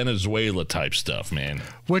Venezuela type stuff, man.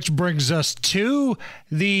 Which brings us to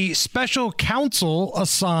the special counsel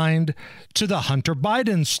assigned to the Hunter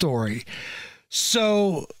Biden story.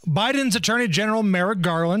 So Biden's Attorney General Merrick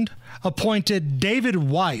Garland appointed David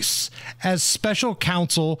Weiss as special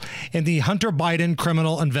counsel in the Hunter Biden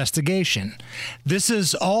criminal investigation. This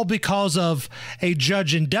is all because of a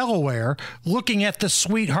judge in Delaware looking at the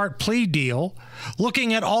sweetheart plea deal,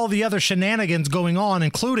 looking at all the other shenanigans going on,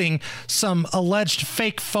 including some alleged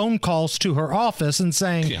fake phone calls to her office and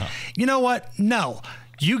saying, you know what? No,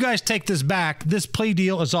 you guys take this back. This plea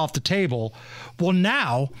deal is off the table. Well,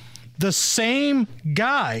 now the same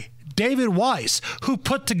guy, David Weiss, who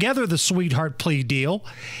put together the sweetheart plea deal,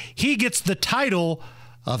 he gets the title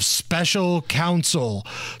of special counsel.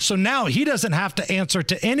 So now he doesn't have to answer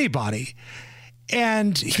to anybody.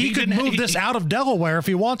 And he could move this out of Delaware if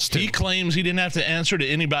he wants to. He claims he didn't have to answer to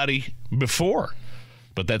anybody before.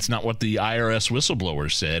 But that's not what the IRS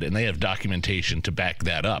whistleblower said, and they have documentation to back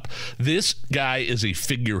that up. This guy is a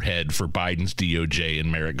figurehead for Biden's DOJ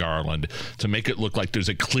and Merrick Garland to make it look like there's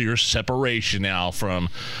a clear separation now from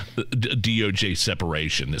DOJ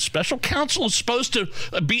separation. The special counsel is supposed to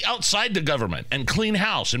be outside the government and clean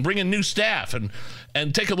house and bring in new staff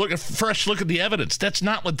and take a fresh look at the evidence. That's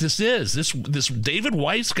not what this is. This David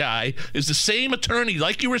Weiss guy is the same attorney,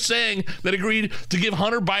 like you were saying, that agreed to give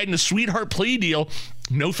Hunter Biden a sweetheart plea deal.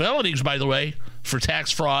 No felonies, by the way, for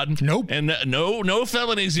tax fraud. Nope. And no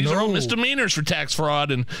felonies. These are all misdemeanors for tax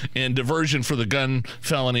fraud and diversion for the gun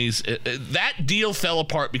felonies. That deal fell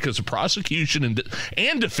apart because the prosecution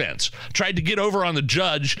and defense tried to get over on the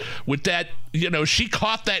judge with that. She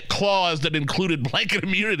caught that clause that included blanket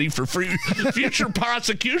immunity for future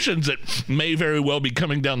prosecutions that may very well be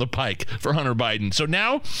coming down the pike for Hunter Biden. So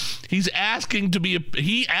now he's asking to be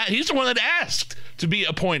he's the one that asked to be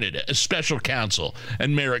appointed as special counsel,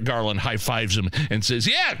 and Merrick Garland high fives him and says,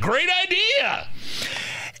 "Yeah, great idea."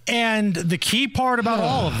 And the key part about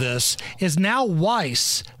all of this is now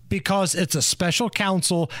Weiss, because it's a special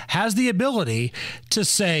counsel, has the ability to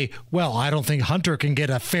say, well, I don't think Hunter can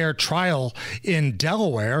get a fair trial in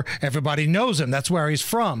Delaware. Everybody knows him. That's where he's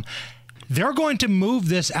from. They're going to move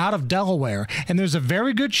this out of Delaware, and there's a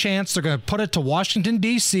very good chance they're going to put it to Washington,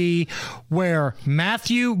 D.C., where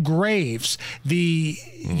Matthew Graves, the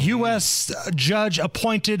U.S. judge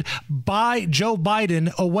appointed by Joe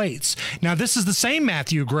Biden, awaits. Now, this is the same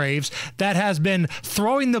Matthew Graves that has been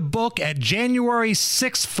throwing the book at January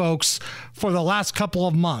 6th, folks, for the last couple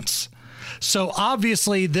of months. So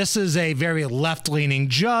obviously this is a very left-leaning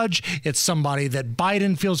judge. It's somebody that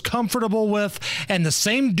Biden feels comfortable with. And the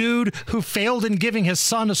same dude who failed in giving his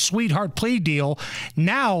son a sweetheart plea deal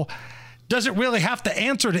now doesn't really have to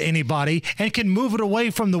answer to anybody and can move it away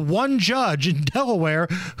from the one judge in Delaware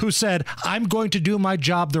who said, I'm going to do my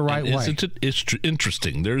job the right way. It's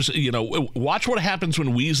interesting. There's, watch what happens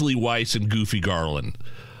when Weasley, Weiss, and Goofy Garland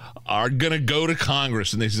are going to go to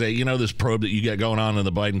Congress and they say, this probe that you got going on in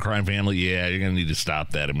the Biden crime family, yeah, you're going to need to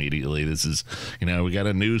stop that immediately. This is, we got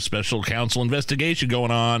a new special counsel investigation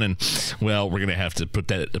going on, and, well, we're going to have to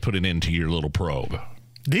put an end to your little probe.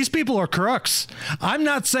 These people are crooks. I'm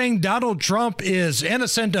not saying Donald Trump is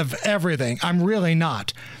innocent of everything. I'm really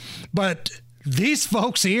not. But These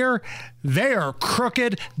folks here, they are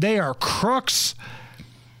crooked. They are crooks.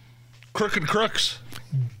 Crooked crooks.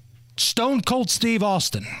 Stone Cold Steve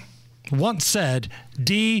Austin once said,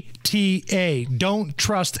 DTA, don't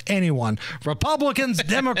trust anyone. Republicans,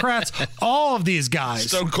 Democrats, all of these guys.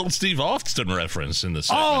 Stone Cold Steve Austin reference in the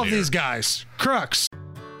segment all of here. these guys, crooks.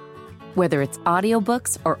 Whether it's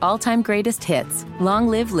audiobooks or all-time greatest hits, long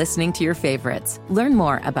live listening to your favorites. Learn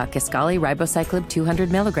more about Kisqali Ribociclib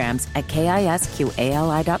 200 milligrams at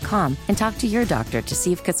KISQALI.com and talk to your doctor to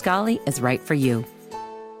see if Kisqali is right for you.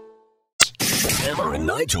 Hammer and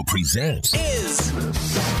Nigel presents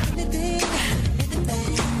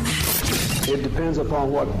It depends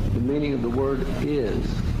upon what the meaning of the word is.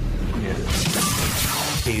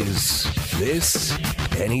 Is this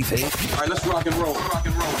anything? All right, let's rock and roll.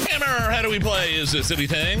 Hammer, how do we play? Is this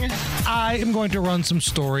anything? I am going to run some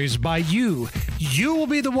stories by you. You will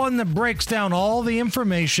be the one that breaks down all the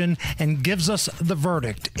information and gives us the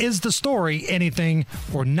verdict. Is the story anything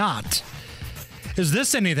or not? Is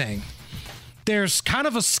this anything? There's kind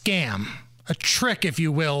of a scam, a trick, if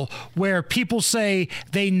you will, where people say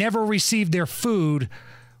they never received their food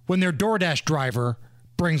when their DoorDash driver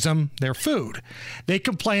brings them their food. They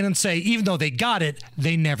complain and say, even though they got it,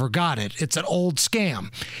 they never got it. It's an old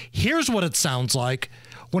scam. Here's what it sounds like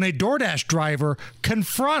when a DoorDash driver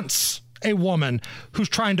confronts a woman who's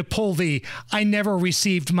trying to pull the I never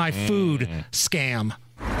received my food scam.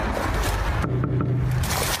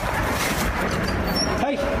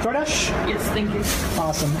 Hey, DoorDash? Yes, thank you.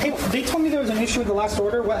 Awesome. Hey, they told me there was an issue with the last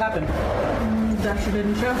order. What happened? The Dasher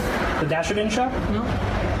didn't show. The Dasher didn't show? No.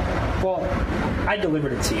 Well, I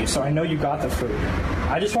delivered it to you, so I know you got the food.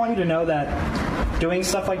 I just want you to know that doing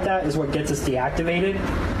stuff like that is what gets us deactivated.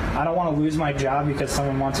 I don't want to lose my job because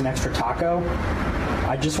someone wants an extra taco.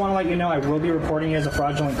 I just want to let you know I will be reporting you as a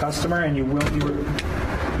fraudulent customer, and you will be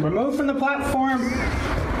removed from the platform.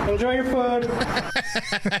 Enjoy your food.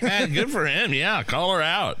 Good for him. Yeah, call her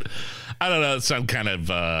out. I don't know. It sounds kind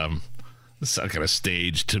of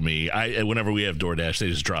staged to me. Whenever we have DoorDash, they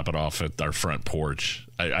just drop it off at our front porch.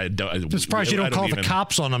 I'm surprised you don't call the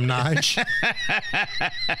cops on them, Nige.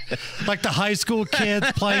 Like the high school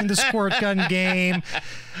kids playing the squirt gun game.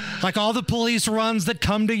 Like all the police runs that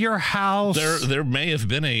come to your house. There may have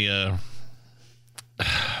been a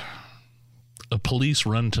police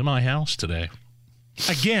run to my house today.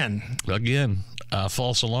 Again.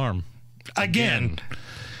 False alarm. Again.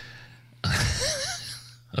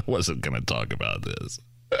 I wasn't going to talk about this.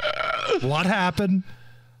 What happened?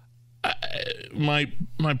 My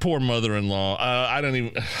poor mother-in-law. I don't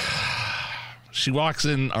even. She walks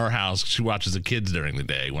in our house. She watches the kids during the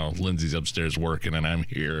day while Lindsay's upstairs working, and I'm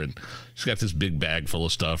here. And she's got this big bag full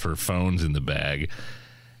of stuff. Her phone's in the bag,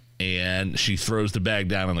 and she throws the bag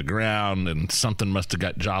down on the ground, and something must have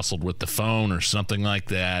got jostled with the phone or something like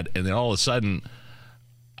that. And then all of a sudden,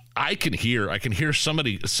 I can hear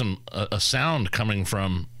a sound coming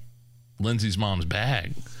from Lindsay's mom's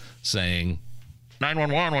bag saying,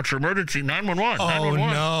 911, what's your emergency? 911, 911.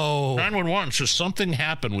 Oh, no. 911. So something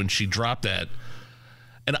happened when she dropped that.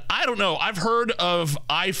 And I don't know. I've heard of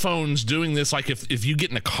iPhones doing this. Like if you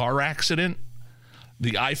get in a car accident,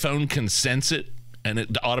 the iPhone can sense it and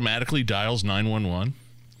it automatically dials 911.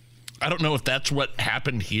 I don't know if that's what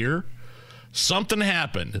happened here. Something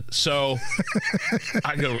happened. So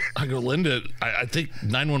I go, Linda, I think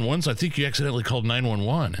 911's, I think you accidentally called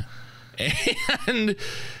 911. And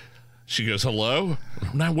she goes, hello?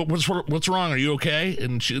 What's wrong? Are you okay?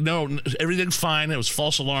 And she, no, everything's fine. It was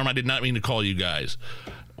false alarm. I did not mean to call you guys.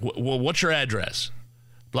 Well, what's your address?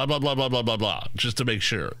 Blah, blah, blah, blah, blah, blah, blah, just to make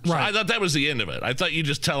sure. So right. I thought that was the end of it. I thought you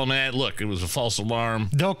just tell them, look, it was a false alarm.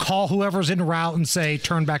 They'll call whoever's en route and say,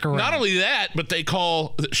 turn back around. Not only that, but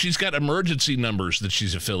she's got emergency numbers that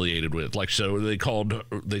she's affiliated with. Like, so they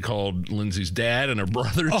called Lindsay's dad and her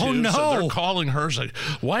brother, too. Oh, no. So they're calling her. It's like,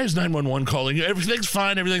 why is 911 calling you? Everything's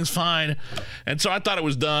fine. And so I thought it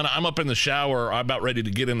was done. I'm up in the shower. I'm about ready to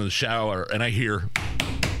get into the shower, and I hear,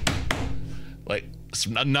 like,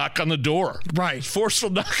 a knock on the door. Right.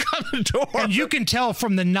 Forceful knock on the door. And you can tell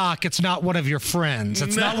from the knock it's not one of your friends.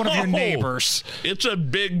 It's not one of your neighbors. It's a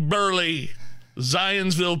big, burly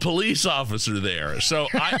Zionsville police officer there. So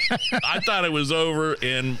I thought it was over,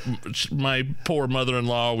 and my poor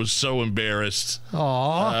mother-in-law was so embarrassed.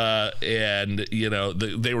 Aww. And,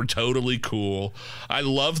 they were totally cool. I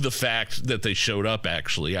love the fact that they showed up,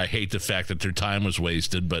 actually. I hate the fact that their time was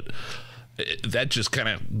wasted, but that just kind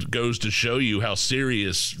of goes to show you how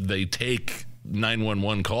serious they take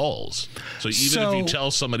 911 calls. So even if you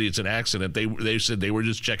tell somebody it's an accident, they said they were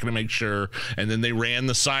just checking to make sure, and then they ran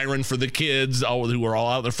the siren for the kids who were all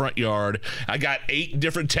out in the front yard. I got 8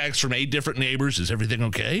 different texts from 8 different neighbors. Is everything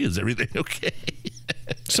okay? Is everything okay?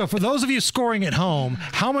 So for those of you scoring at home,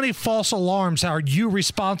 how many false alarms are you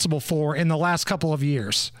responsible for in the last couple of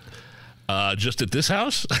years? Just at this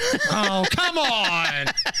house? Oh, come on.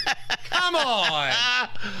 Come on.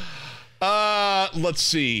 Let's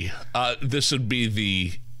see. This would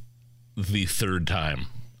be the third time,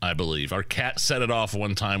 I believe. Our cat set it off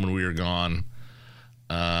one time when we were gone,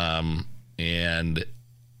 and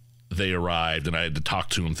they arrived, and I had to talk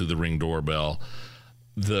to them through the Ring doorbell.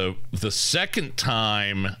 The second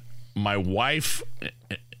time, my wife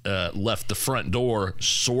left the front door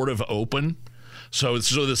sort of open, so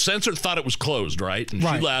the sensor thought it was closed, right? And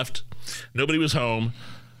she left. Nobody was home.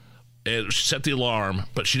 And she set the alarm,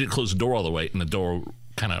 but she didn't close the door all the way, and the door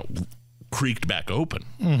kind of creaked back open.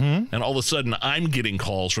 Mm-hmm. And all of a sudden, I'm getting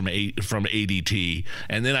calls from ADT,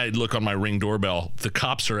 and then I look on my Ring doorbell. The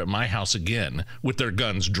cops are at my house again with their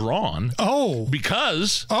guns drawn. Oh,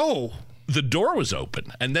 because the door was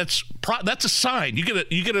open, and that's a sign. You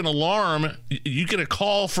get an alarm, you get a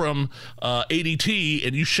call from ADT,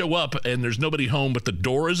 and you show up, and there's nobody home, but the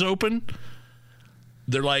door is open.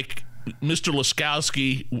 They're like, Mr.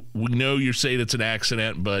 Laskowski, we know you're saying it's an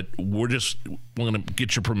accident, but we're going to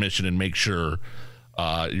get your permission and make sure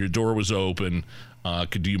your door was open.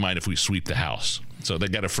 Do you mind if we sweep the house? So they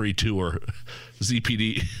got a free tour.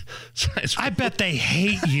 ZPD. I bet they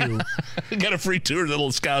hate you. Got a free tour of the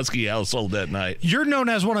Laskowski household that night. You're known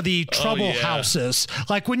as one of the trouble houses.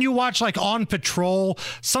 Like when you watch like On Patrol,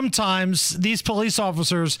 sometimes these police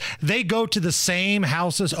officers, they go to the same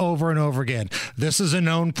houses over and over again. This is a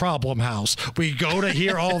known problem house. We go to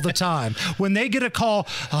here all the time. When they get a call,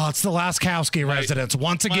 it's the Laskowski residence.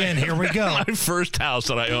 Once again, here we go. My first house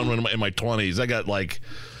that I owned in my 20s, I got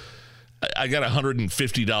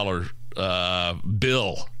 $150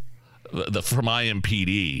 bill from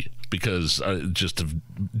IMPD because just of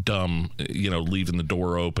dumb, leaving the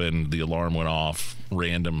door open, the alarm went off,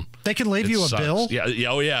 random. They can leave you a bill? Yeah.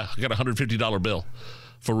 Oh yeah. I got a $150 bill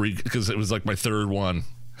because it was like my third one.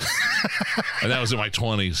 And that was in my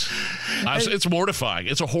 20s. It's mortifying.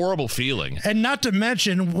 It's a horrible feeling. And not to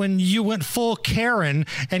mention when you went full Karen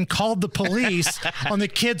and called the police on the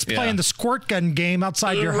kids playing the squirt gun game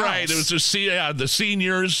outside your house. Right. It was the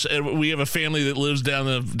seniors. We have a family that lives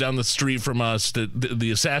down the street from us. The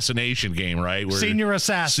assassination game, right? Senior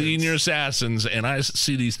assassins. And I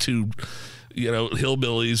see these two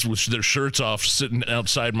hillbillies with their shirts off sitting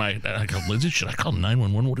outside I go, Lindsay, should I call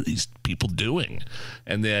 911? What are these people doing?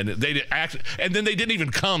 And then they didn't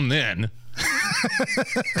even come then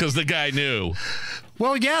because the guy knew.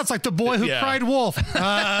 Well, yeah, it's like the boy who cried wolf.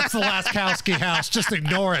 That's the Laskowski house. Just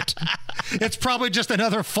ignore it. It's probably just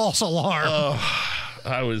another false alarm.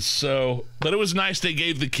 But it was nice. They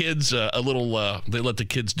gave the kids a little, they let the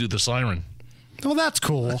kids do the siren. Well, that's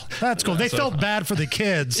cool. They felt bad for the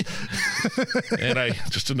kids. And I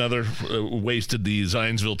just wasted the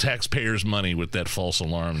Zionsville taxpayers' money with that false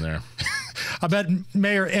alarm there. I bet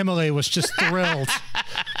Mayor Emily was just thrilled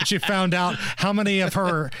that she found out how many of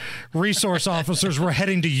her resource officers were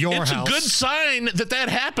heading to your house. It's a good sign that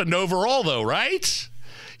happened overall, though, right?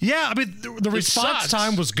 Yeah, I mean, the response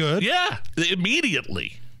time was good. Yeah,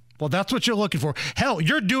 immediately. Well, that's what you're looking for. Hell,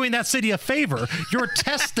 you're doing that city a favor. You're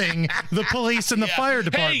testing the police and the fire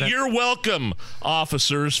department. Hey, you're welcome,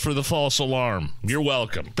 officers, for the false alarm. You're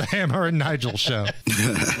welcome. The Hammer and Nigel Show.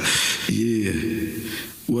 Yeah.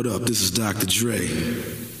 What up? This is Dr. Dre.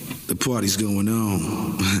 The party's going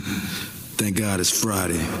on. Thank God it's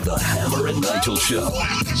Friday. The Hammer and Nigel Show.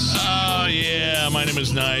 Oh, yeah. My name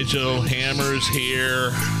is Nigel. Hammer's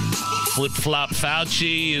here. Flip-flop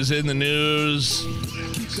Fauci is in the news.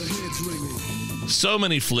 So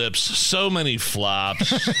many flips, so many flops.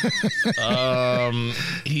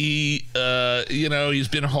 He's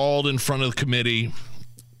been hauled in front of the committee,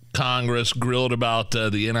 Congress, grilled about the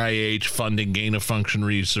NIH funding gain-of-function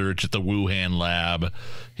research at the Wuhan lab.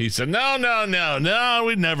 He said, no,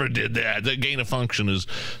 we never did that. The gain-of-function is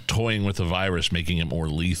toying with the virus, making it more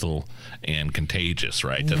lethal and contagious,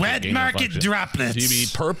 right? Wet market droplets. He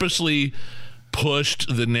purposely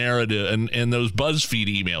pushed the narrative, and those BuzzFeed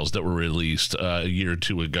emails that were released a year or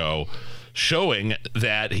two ago showing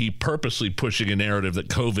that he purposely pushing a narrative that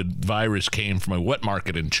COVID virus came from a wet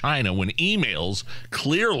market in China when emails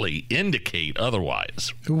clearly indicate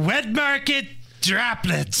otherwise. Wet market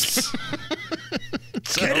droplets.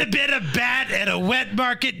 Could have been a bat and a wet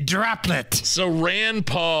market droplet. So Rand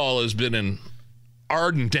Paul has been an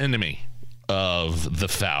ardent enemy of the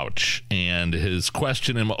Fauci and has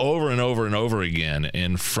questioned him over and over and over again,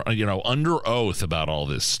 and under oath about all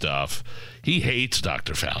this stuff. He hates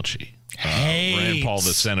Dr. Fauci. Rand Paul,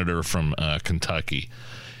 the senator from Kentucky,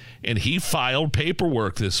 and he filed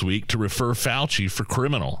paperwork this week to refer Fauci for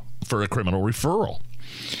a criminal referral.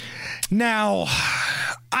 Now,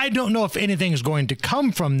 I don't know if anything is going to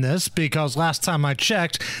come from this, because last time I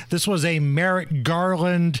checked, this was a Merrick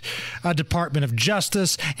Garland Department of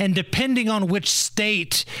Justice, and depending on which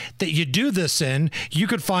state that you do this in, you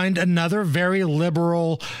could find another very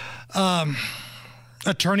liberal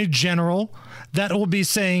attorney general that will be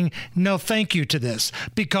saying no thank you to this,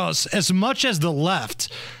 because as much as the left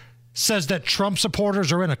says that Trump supporters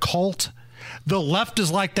are in a cult, the left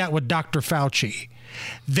is like that with Dr. Fauci.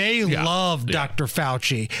 They love Dr.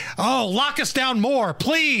 Fauci. Oh, lock us down more.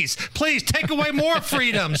 Please take away more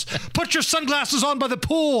freedoms. Put your sunglasses on by the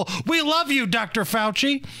pool. We love you, Dr.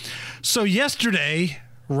 Fauci. So yesterday,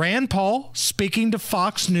 Rand Paul, speaking to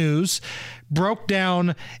Fox News, broke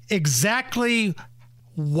down exactly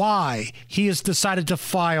why he has decided to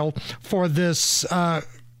file for this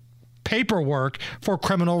paperwork for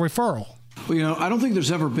criminal referral. Well, I don't think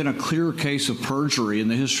there's ever been a clear case of perjury in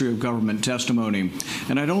the history of government testimony,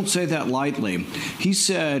 and I don't say that lightly. He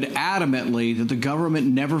said adamantly that the government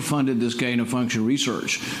never funded this gain-of-function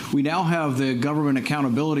research. We now have the Government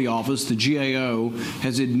Accountability Office, the GAO,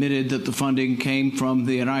 has admitted that the funding came from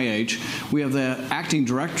the NIH. We have the acting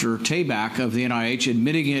director, Tabak, of the NIH,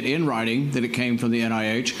 admitting it in writing that it came from the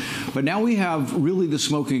NIH. But now we have really the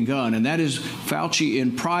smoking gun, and that is Fauci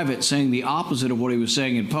in private saying the opposite of what he was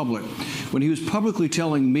saying in public. When he was publicly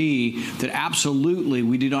telling me that absolutely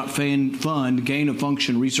we do not fund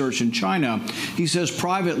gain-of-function research in China, he says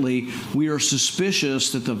privately, we are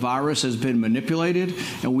suspicious that the virus has been manipulated,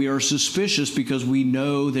 and we are suspicious because we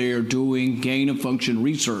know they are doing gain-of-function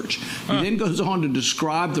research. He then goes on to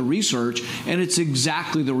describe the research, and it's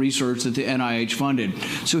exactly the research that the NIH funded.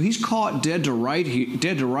 So he's caught dead to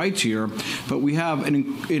rights here, but we have an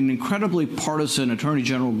incredibly partisan Attorney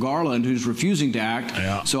General Garland who's refusing to act.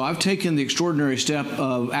 Yeah. So I've taken the extraordinary step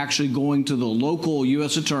of actually going to the local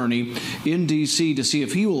U.S. attorney in D.C. to see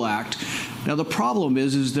if he will act. Now, the problem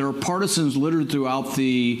is there are partisans littered throughout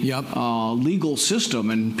the legal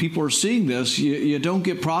system, and people are seeing this. You don't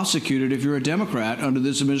get prosecuted if you're a Democrat under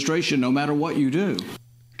this administration, no matter what you do.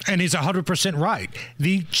 And he's 100% right.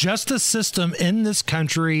 The justice system in this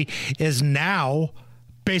country is now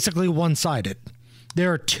basically one-sided.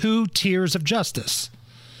 There are two tiers of justice.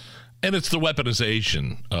 And it's the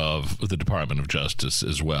weaponization of the Department of Justice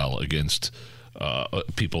as well against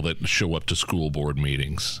people that show up to school board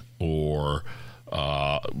meetings or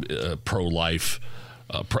pro-life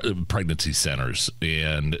pregnancy centers.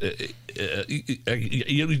 And the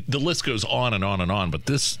list goes on and on and on. But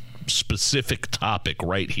this specific topic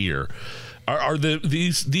right here are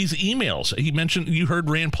these emails he mentioned. You heard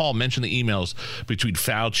Rand Paul mention the emails between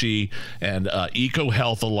Fauci and Eco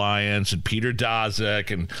Health Alliance and Peter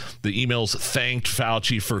Daszak, and the emails thanked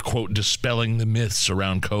Fauci for, quote, dispelling the myths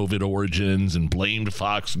around COVID origins and blamed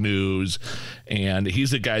Fox News. And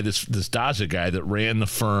he's the guy, this Daszak guy, that ran the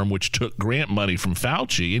firm which took grant money from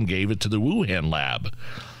Fauci and gave it to the Wuhan lab.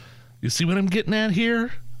 You see what I'm getting at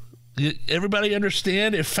here? Everybody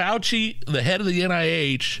understand? If Fauci, the head of the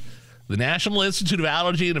NIH, the National Institute of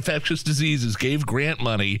Allergy and Infectious Diseases, gave grant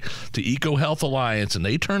money to Eco Health Alliance, and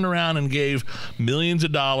they turned around and gave millions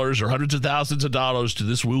of dollars or hundreds of thousands of dollars to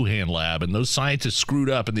this Wuhan lab, and those scientists screwed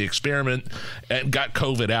up in the experiment and got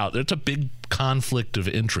COVID out. There's a big conflict of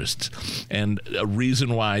interest, and a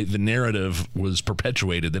reason why the narrative was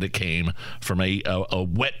perpetuated that it came from a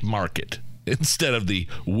wet market instead of the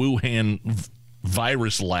Wuhan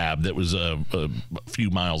virus lab that was a few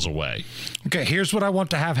miles away. Okay, here's what I want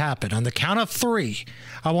to have happen. On the count of three,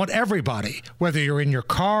 I want everybody, whether you're in your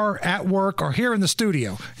car, at work, or here in the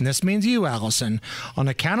studio, and this means you, Allison, on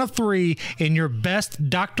the count of three, in your best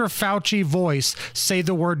Dr. Fauci voice, say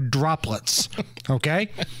the word droplets. Okay?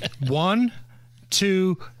 1,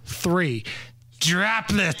 2, 3.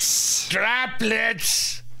 Droplets.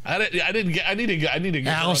 Droplets. I need to get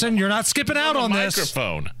Allison, you're not skipping out on this.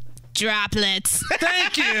 Microphone. Droplets.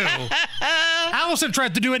 Thank you. Allison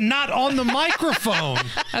tried to do it not on the microphone.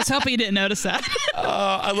 I was hoping you didn't notice that.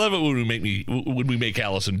 I love it when we make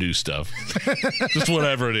Allison do stuff. Just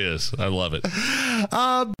whatever it is. I love it.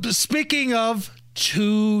 Speaking of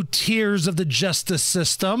two tiers of the justice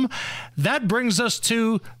system. That brings us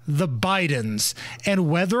to the Bidens and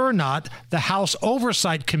whether or not the House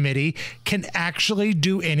Oversight Committee can actually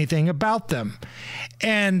do anything about them.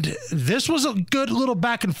 And this was a good little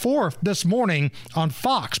back and forth this morning on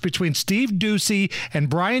Fox between Steve Doocy and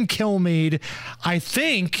Brian Kilmeade. I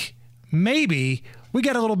think maybe we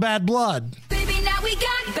got a little bad blood. Baby, now we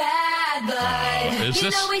got bad blood. Is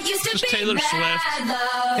this Taylor Swift?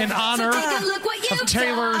 In honor of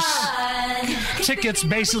Taylor's tickets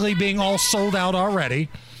basically being all sold out already.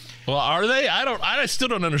 Well, are they? I still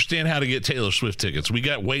don't understand how to get Taylor Swift tickets. We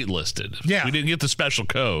got waitlisted. Yeah. We didn't get the special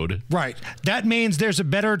code. Right. That means there's a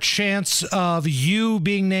better chance of you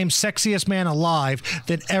being named sexiest man alive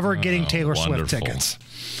than ever getting Taylor Swift tickets.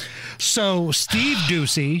 So Steve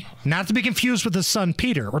Doocy, not to be confused with his son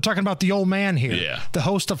Peter. We're talking about the old man here, the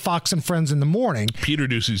host of Fox and Friends in the Morning. Peter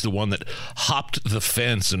Doocy's the one that hopped the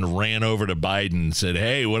fence and ran over to Biden and said,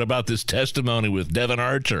 "Hey, what about this testimony with Devin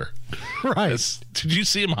Archer?" Right. Did you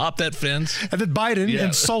see him hop that fence? And then Biden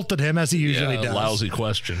insulted him, as he usually does. Lousy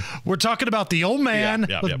question. We're talking about the old man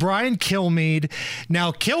with Brian Kilmeade.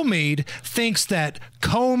 Now, Kilmeade thinks that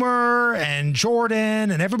Comer and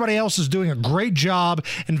Jordan and everybody else is doing a great job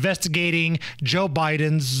investigating Joe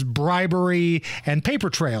Biden's bribery and paper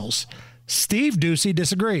trails. Steve Doocy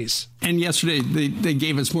disagrees. And yesterday they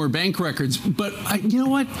gave us more bank records. But you know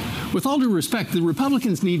what? With all due respect, the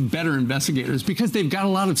Republicans need better investigators because they've got a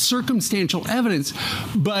lot of circumstantial evidence,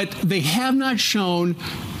 but they have not shown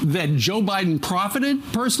that Joe Biden profited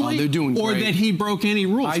personally they're doing or great. that he broke any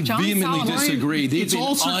rules. I vehemently disagree. It's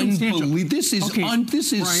all circumstantial. This is Brian?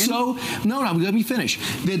 so. No, let me finish.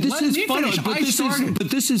 This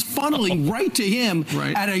is funneling right to him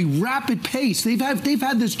at a rapid pace. They've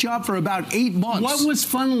had this job for about 8 months.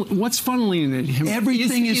 What's funneling it? Him?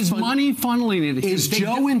 Everything is money funneling it. Is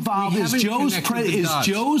Joe involved? Is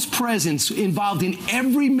Joe's presence involved in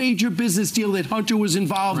every major business deal that Hunter was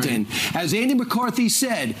involved in? As Andy McCarthy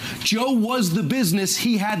said, Joe was the business.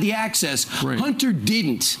 He had the access. Hunter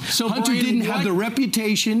didn't. So Hunter didn't have the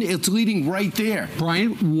reputation. It's leading right there.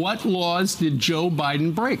 Brian, what laws did Joe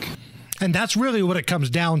Biden break? And that's really what it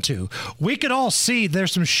comes down to. We could all see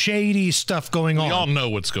there's some shady stuff going on. We all know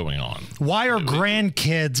what's going on. Why are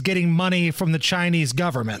grandkids getting money from the Chinese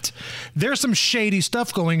government? There's some shady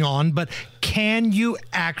stuff going on, but can you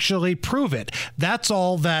actually prove it? That's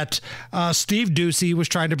all that Steve Doocy was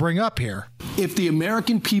trying to bring up here. If the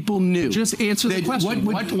American people knew. Just answer the question.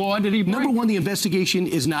 What law did he break? Number one, the investigation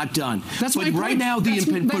is not done. That's my point. Right now, that's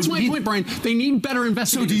my point, Brian. They need better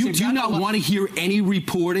investigators. So do you not want to hear any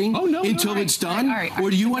reporting until it's done? Or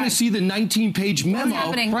do you want to see the 19-page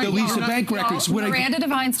memo that leads to bank records? Miranda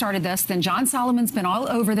Devine started this. Then John Solomon's been all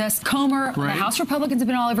over this. Comer, the House Republicans have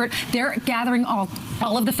been all over it. They're gathering all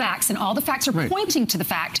of the facts, and all the facts are pointing to the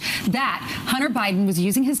fact that Hunter Biden was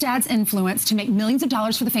using his dad's influence to make millions of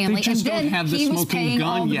dollars for the family, and then he was paying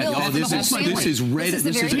all the bills for the whole family. This is a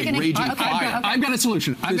raging fire. I've got a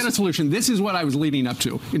solution. This is what I was leading up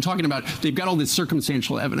to in talking about they've got all this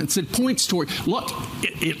circumstantial evidence that points toward, look,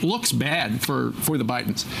 it looks bad for the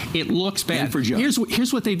Bidens. It looks bad. And for Joe.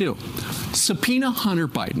 Here's what they do. Subpoena Hunter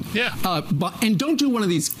Biden. And don't do one of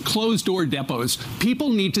these closed-door depots. People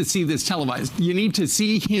need to see this televised. You need to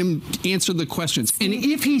see him answer the questions. And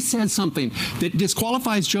if he says something that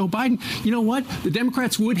disqualifies Joe Biden, you know what? The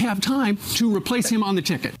Democrats would have time to replace him on the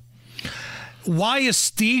ticket. Why is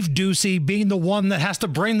Steve Doocy being the one that has to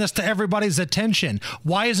bring this to everybody's attention?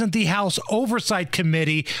 Why isn't the House Oversight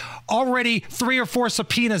Committee already 3 or 4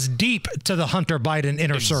 subpoenas deep to the Hunter Biden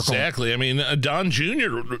inner circle? Exactly. I mean, Don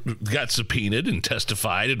Jr. got subpoenaed and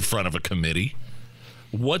testified in front of a committee.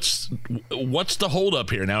 What's the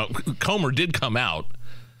holdup here? Now, Comer did come out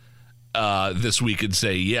this week and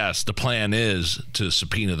say, yes, the plan is to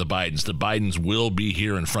subpoena the Bidens. The Bidens will be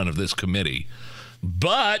here in front of this committee.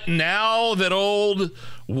 But now that old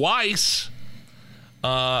Weiss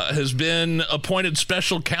has been appointed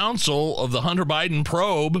special counsel of the Hunter Biden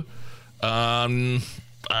probe, I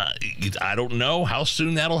don't know how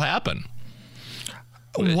soon that'll happen.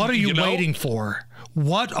 What are you waiting for?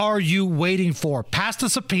 What are you waiting for? Pass the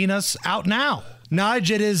subpoenas out now.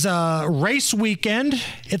 Nigel, it is race weekend.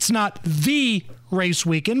 It's not the race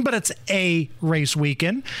weekend, but it's a race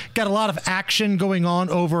weekend. Got a lot of action going on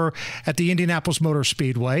over at the Indianapolis Motor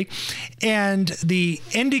Speedway. And the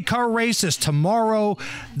IndyCar race is tomorrow.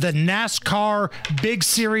 The NASCAR Big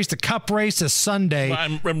Series, the Cup race, is Sunday.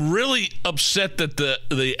 I'm really upset that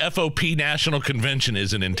the FOP National Convention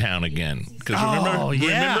isn't in town again. Because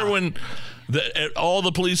remember when all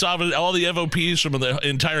the police officers, all the FOPs from the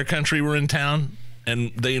entire country were in town?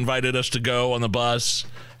 and they invited us to go on the bus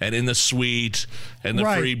and in the suite and the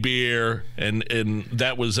free beer, and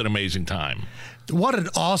that was an amazing time. What an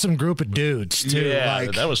awesome group of dudes, too. Yeah,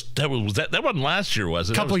 that wasn't last year, was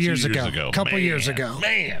it? Couple years ago.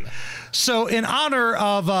 Man. So in honor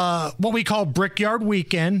of what we call Brickyard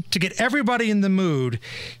Weekend, to get everybody in the mood,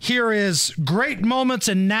 here is great moments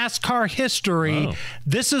in NASCAR history. Oh.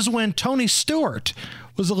 This is when Tony Stewart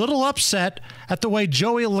was a little upset at the way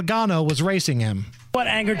Joey Logano was racing him. What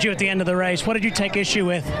angered you at the end of the race? What did you take issue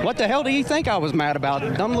with? What the hell do you think I was mad about?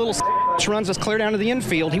 Dumb little runs us clear down to the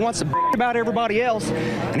infield. He wants to about everybody else,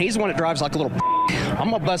 and he's the one that drives like a little I'm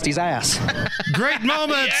going to bust his ass. Great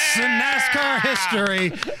moments in NASCAR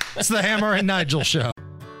history. It's the Hammer and Nigel Show.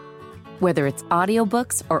 Whether it's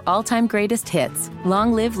audiobooks or all-time greatest hits,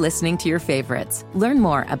 long live listening to your favorites. Learn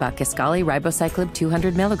more about Kisqali Ribociclib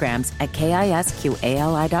 200 milligrams at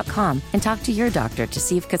KISQALI.com and talk to your doctor to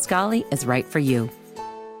see if Kisqali is right for you.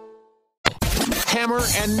 Hammer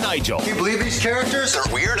and Nigel. Can you believe these characters are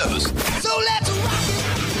weirdos? So let's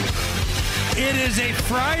rock! It is a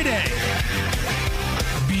Friday.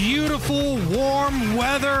 Beautiful, warm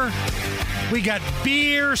weather. We got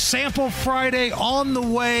Beer Sample Friday on the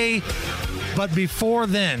way. But before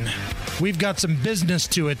then, we've got some business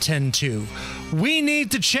to attend to. We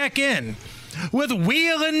need to check in with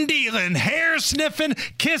wheelin' dealin', hair sniffing,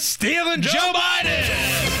 kiss stealing Joe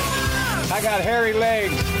Biden. I got hairy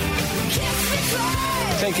legs.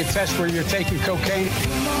 Take a test where you're taking cocaine.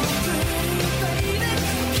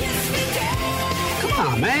 Come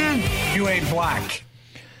on, man. You ain't black.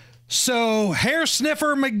 So, Hair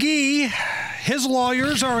Sniffer McGee, his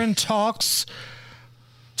lawyers are in talks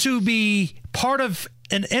to be part of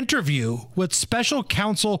an interview with special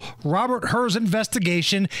counsel Robert Hur's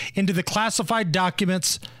investigation into the classified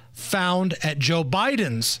documents found at Joe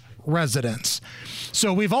Biden's residence.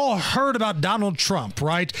 So we've all heard about Donald Trump,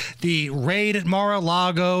 right? The raid at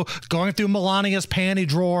Mar-a-Lago, going through Melania's panty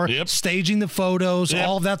drawer, staging the photos,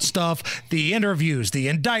 all of that stuff, the interviews, the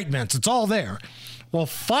indictments, it's all there. Well,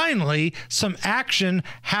 finally, some action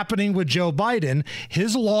happening with Joe Biden.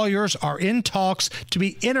 His lawyers are in talks to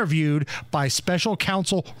be interviewed by special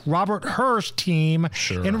counsel Robert Hur's team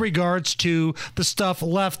in regards to the stuff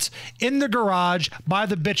left in the garage by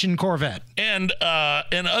the bitchin' Corvette. And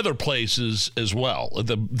in other places as well.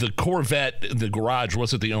 The Corvette, the garage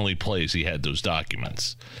wasn't the only place he had those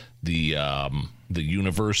documents. The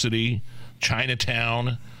university,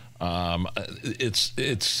 Chinatown,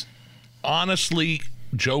 it's honestly,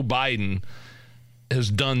 Joe Biden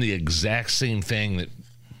has done the exact same thing that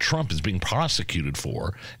Trump is being prosecuted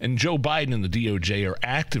for. And Joe Biden and the DOJ are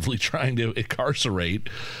actively trying to incarcerate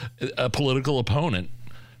a political opponent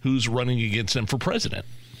who's running against him for president.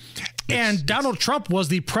 And Donald Trump was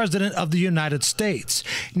the president of the United States.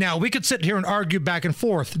 Now, we could sit here and argue back and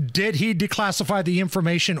forth. Did he declassify the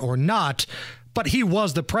information or not? But he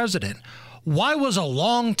was the president. Why was a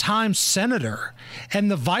longtime senator and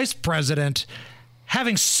the vice president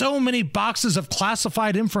having so many boxes of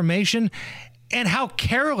classified information, and how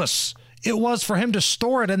careless it was for him to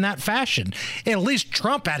store it in that fashion? At least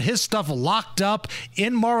Trump had his stuff locked up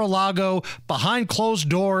in Mar-a-Lago behind closed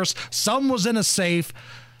doors. Some was in a safe.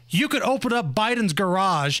 You could open up Biden's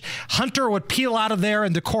garage. Hunter would peel out of there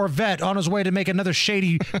in the Corvette on his way to make another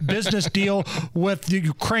shady business deal with the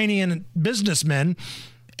Ukrainian businessmen.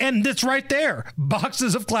 And it's right there.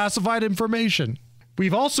 Boxes of classified information.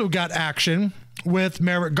 We've also got action with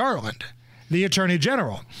Merrick Garland, the Attorney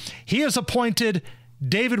General. He has appointed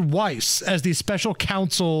David Weiss as the special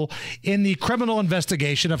counsel in the criminal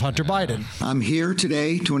investigation of Hunter Biden. I'm here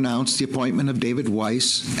today to announce the appointment of David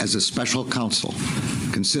Weiss as a special counsel,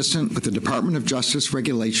 consistent with the Department of Justice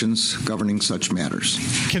regulations governing such matters.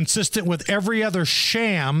 Consistent with every other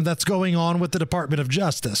sham that's going on with the Department of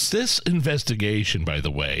Justice. This investigation, by the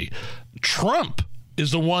way, Trump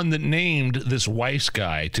is the one that named this Weiss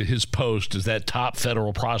guy to his post as that top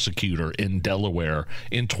federal prosecutor in Delaware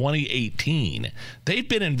in 2018. They've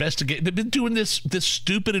been doing this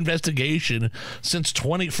stupid investigation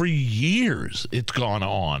for years. It's gone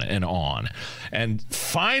on. And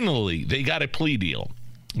finally, they got a plea deal.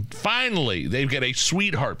 Finally, they've got a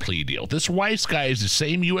sweetheart plea deal. This Weiss guy is the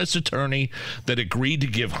same U.S. attorney that agreed to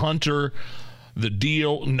give Hunter the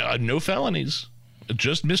deal, no felonies,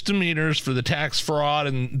 just misdemeanors for the tax fraud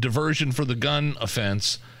and diversion for the gun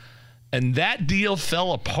offense. And that deal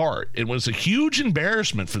fell apart. It was a huge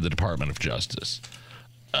embarrassment for the Department of Justice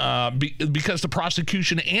because the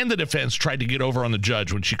prosecution and the defense tried to get over on the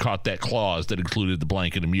judge when she caught that clause that included the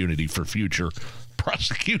blanket immunity for future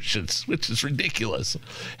prosecutions, which is ridiculous.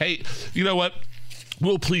 Hey, you know what?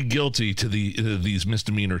 will plead guilty to these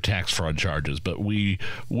misdemeanor tax fraud charges, but we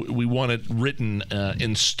want it written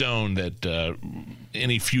in stone that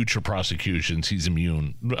any future prosecutions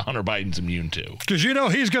Hunter Biden's immune to. Because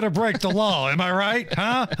he's going to break the law. Am I right?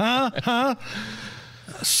 Huh?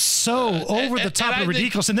 So over the top and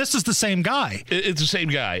ridiculous, and this is the same guy. It's the same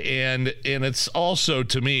guy, and it's also,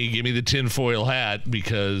 to me, give me the tinfoil hat,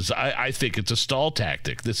 because I think it's a stall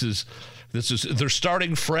tactic. This is they're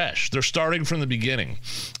starting fresh. They're starting from the beginning.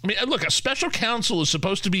 I mean, look, a special counsel is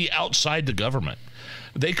supposed to be outside the government.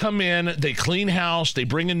 They come in, they clean house, they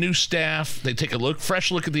bring in new staff, they take a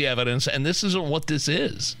fresh look at the evidence, and this isn't what this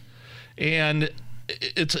is. And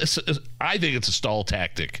I think it's a stall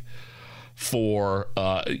tactic for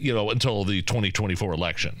until the 2024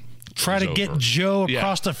 election. Try to get Joe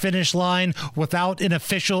across the finish line without an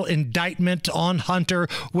official indictment on Hunter,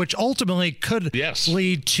 which ultimately could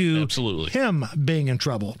lead to him being in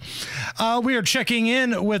trouble. We are checking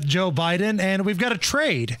in with Joe Biden, and we've got a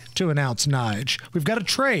trade to announce, Nige. We've got a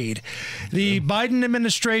trade. The Biden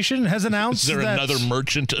administration has announced that... Is there another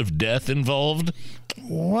merchant of death involved?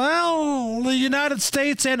 Well, the United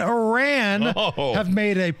States and Iran have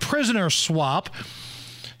made a prisoner swap.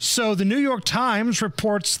 So the New York Times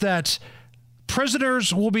reports that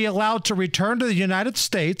prisoners will be allowed to return to the United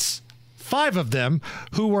States, 5 of them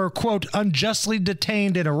who were, quote, unjustly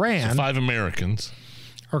detained in Iran. So 5 Americans.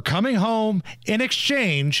 Are coming home in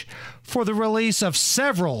exchange for the release of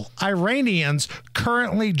several Iranians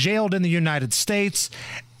currently jailed in the United States.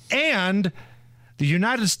 And the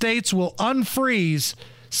United States will unfreeze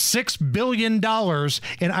 $6 billion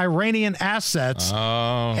in Iranian assets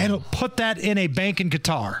and put that in a bank in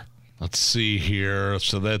Qatar. Let's see here.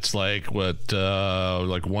 So that's like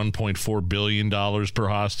 $1.4 billion per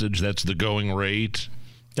hostage. That's the going rate.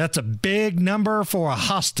 That's a big number for a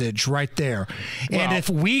hostage right there. And if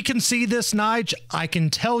we can see this, Nige, I can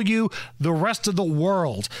tell you the rest of the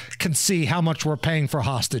world can see how much we're paying for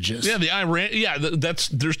hostages. Yeah,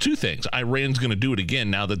 there's 2 things. Iran's going to do it again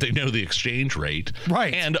now that they know the exchange rate.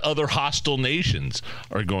 Right. And other hostile nations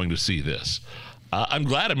are going to see this. I'm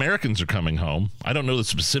glad Americans are coming home. I don't know the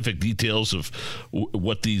specific details of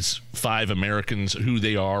what these 5 Americans, who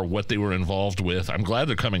they are, what they were involved with. I'm glad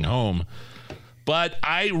they're coming home. But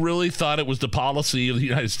I really thought it was the policy of the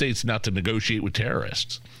United States not to negotiate with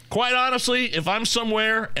terrorists. Quite honestly, if I'm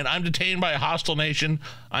somewhere and I'm detained by a hostile nation,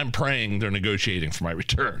 I'm praying they're negotiating for my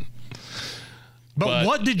return. But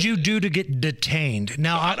what did you do to get detained?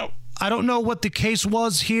 Now, I don't know what the case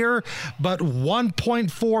was here, but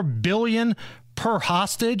 $1.4 billion per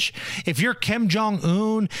hostage. If you're Kim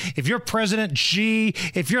Jong-un, if you're President Xi,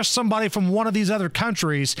 if you're somebody from one of these other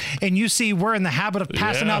countries and you see we're in the habit of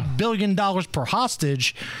passing out $1 billion per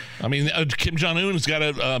hostage. I mean, Kim Jong-un's got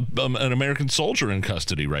an American soldier in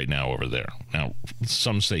custody right now over there. Now,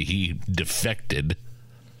 some say he defected.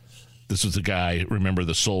 This was the guy, remember,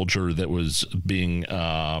 the soldier that was being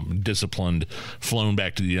disciplined, flown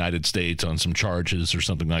back to the United States on some charges or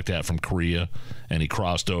something like that from Korea, and he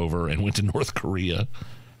crossed over and went to North Korea.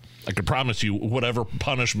 I can promise you, whatever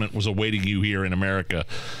punishment was awaiting you here in America,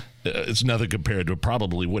 it's nothing compared to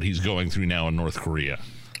probably what he's going through now in North Korea.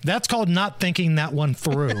 That's called not thinking that one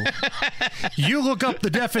through. You look up the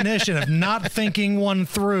definition of not thinking one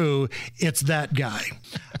through, it's that guy.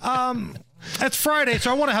 It's Friday, so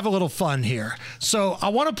I want to have a little fun here. So I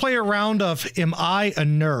want to play a round of Am I a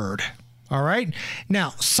Nerd? All right?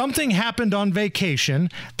 Now, something happened on vacation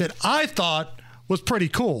that I thought was pretty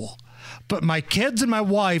cool. But my kids and my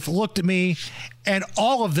wife looked at me, and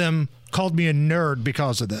all of them called me a nerd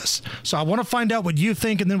because of this. So I want to find out what you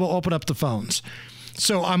think, and then we'll open up the phones.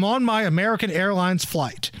 So I'm on my American Airlines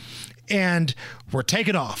flight. And we're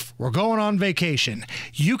taking off. We're going on vacation.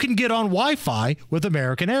 You can get on Wi-Fi with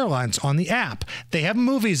American Airlines on the app. They have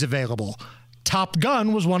movies available. Top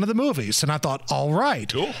Gun was one of the movies. And I thought, all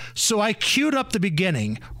right. Cool. So I queued up the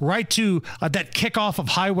beginning, right to that kickoff of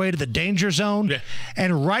Highway to the Danger Zone. Yeah.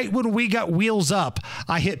 And right when we got wheels up,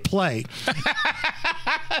 I hit play.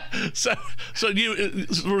 So you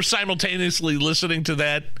were simultaneously listening to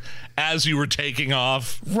that as you were taking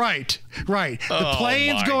off? Right. The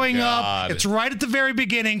plane's going up. It's right at the very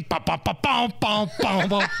beginning.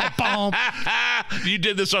 You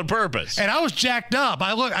did this on purpose. And I was jacked up.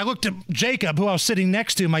 I looked at Jacob, who I was sitting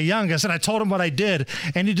next to, my youngest, and I told him what I did,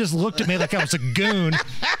 and he just looked at me like I was a goon.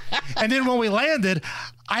 And then when we landed,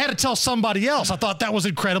 I had to tell somebody else. I thought that was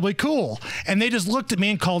incredibly cool. And they just looked at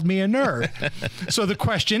me and called me a nerd. So the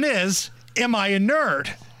question is, am I a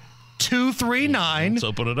nerd? 239. Let's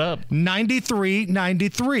open it up.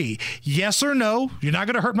 9393. Yes or no? You're not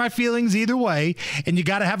going to hurt my feelings either way, and you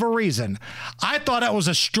got to have a reason. I thought that was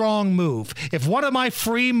a strong move. If one of my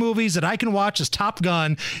free movies that I can watch is Top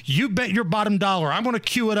Gun, you bet your bottom dollar I'm going to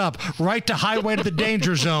cue it up right to Highway to the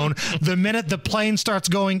Danger Zone the minute the plane starts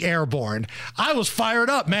going airborne. I was fired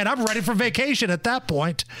up, man. I'm ready for vacation at that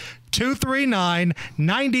point.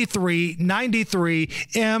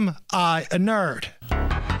 239-9393. Am I a nerd?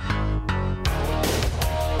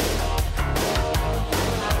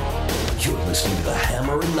 You're listening to the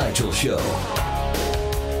Hammer and Nigel Show.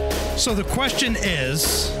 So the question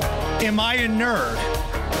is, am I a nerd?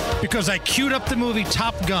 Because I queued up the movie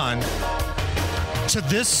Top Gun to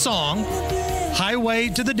this song, Highway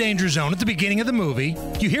to the Danger Zone, at the beginning of the movie.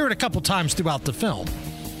 You hear it a couple times throughout the film.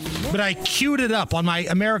 But I queued it up on my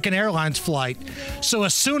American Airlines flight. So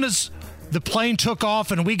as soon as the plane took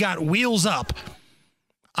off and we got wheels up,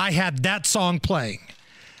 I had that song playing.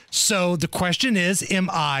 So the question is, am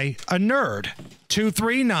I a nerd?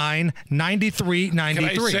 239-9393. Can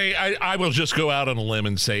I say, I will just go out on a limb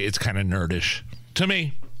and say it's kind of nerdish to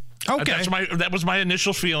me. Okay. That was my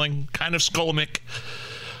initial feeling. Kind of skulmic,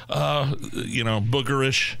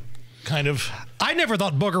 boogerish, kind of. I never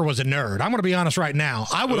thought Booger was a nerd. I'm going to be honest right now.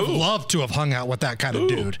 I would have loved to have hung out with that kind of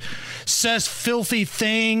dude. Says filthy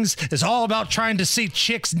things, is all about trying to see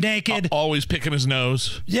chicks naked. Always picking his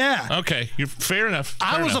nose. Yeah. Okay, you're fair enough.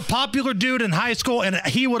 I was a popular dude in high school, and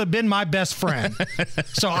he would have been my best friend.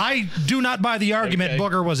 So I do not buy the argument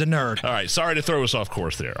Booger was a nerd. All right, sorry to throw us off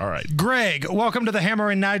course there. All right. Greg, welcome to the Hammer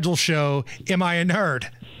and Nigel Show. Am I a nerd?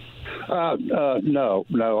 No,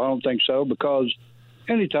 I don't think so, because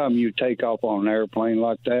anytime you take off on an airplane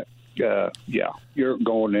like that, you're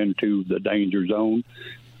going into the danger zone.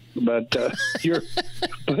 But your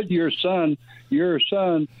son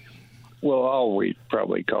will always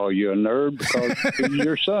probably call you a nerd because he's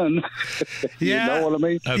your son. You know what I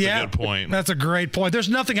mean? That's a good point. That's a great point. There's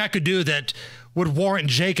nothing I could do that would warrant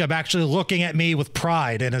Jacob actually looking at me with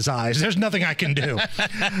pride in his eyes. There's nothing I can do.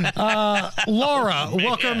 Laura,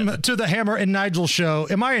 welcome to the Hammer and Nigel Show.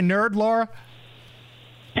 Am I a nerd, Laura?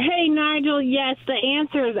 Hey, Nigel, yes, the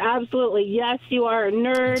answer is absolutely yes, you are a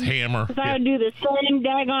nerd. It's Hammer. Because I would do the same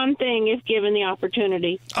daggone thing if given the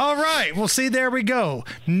opportunity. All right. Well, see, there we go.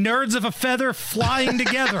 Nerds of a feather flying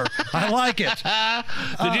together. I like it.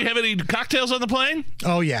 Did you have any cocktails on the plane?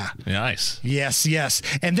 Oh, yeah. Nice. Yes.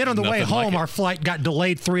 And then on the way home, our flight got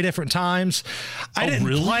delayed 3 different times. I didn't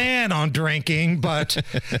plan on drinking, but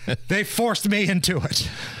they forced me into it.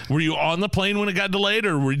 Were you on the plane when it got delayed,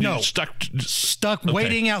 or were you stuck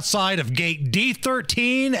waiting outside of gate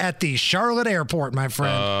D13 at the Charlotte airport, my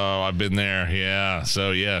friend? Oh, I've been there. Yeah.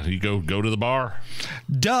 So, you go to the bar.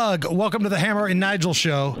 Doug, welcome to the Hammer and Nigel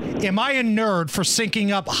Show. Am I a nerd for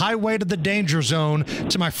syncing up Highway to the Danger Zone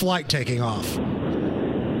to my flight taking off?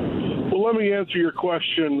 Well, let me answer your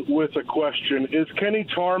question with a question. Is Kenny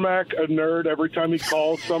Tarmac a nerd every time he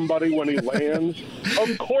calls somebody when he lands?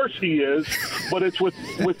 Of course he is, but it's with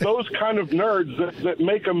those kind of nerds that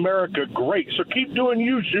make America great. So keep doing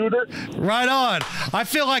you, Shooter. Right on. I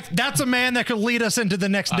feel like that's a man that could lead us into the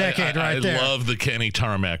next decade there. I love the Kenny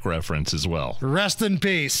Tarmac reference as well. Rest in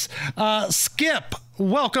peace. Skip,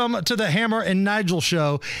 welcome to the Hammer and Nigel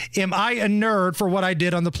Show. Am I a nerd for what I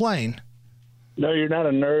did on the plane? No, you're not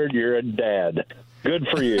a nerd. You're a dad. Good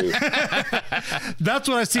for you. That's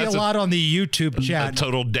what I see a lot on the YouTube chat. A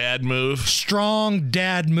total dad move. Strong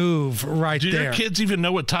dad move right there. Do your kids even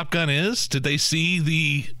know what Top Gun is? Did they see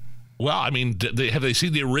the... Well, I mean, have they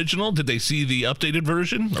seen the original? Did they see the updated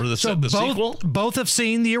version or the sequel? Both have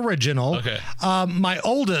seen the original. Okay. My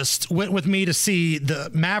oldest went with me to see the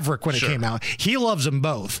Maverick when it came out. He loves them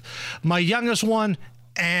both. My youngest one...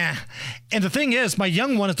 And the thing is, my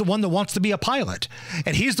young one is the one that wants to be a pilot,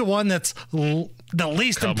 and he's the one that's the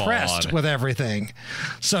least impressed with everything.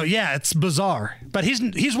 So yeah, it's bizarre. But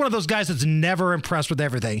he's one of those guys that's never impressed with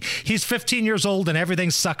everything. He's 15 years old, and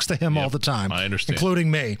everything sucks to him all the time. I understand,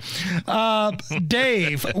 including me.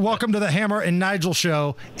 Dave, welcome to the Hammer and Nigel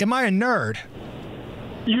Show. Am I a nerd?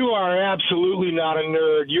 You are absolutely not a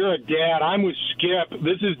nerd. You're a dad. I'm with Skip.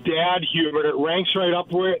 This is dad humor. It ranks right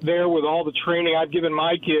up there with all the training I've given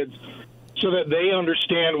my kids so that they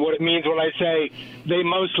understand what it means when I say they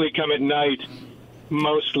mostly come at night.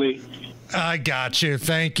 Mostly. I got you.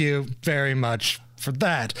 Thank you very much for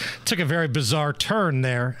that. Took a very bizarre turn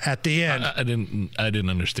there at the end. I didn't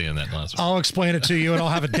understand that last one. I'll explain it to you, and I'll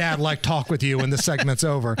have a dad-like talk with you when the segment's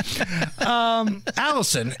over.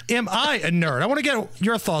 Allison, am I a nerd? I want to get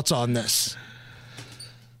your thoughts on this.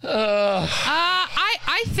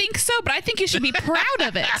 I think so, but I think you should be proud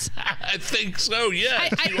of it. I think so,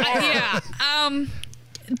 yes. Yeah.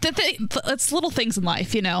 It's little things in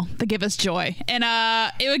life, that give us joy. And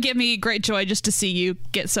it would give me great joy just to see you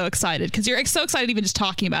get so excited, because you're so excited even just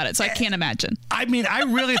talking about it, so I can't imagine. I mean, I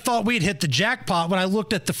really thought we'd hit the jackpot when I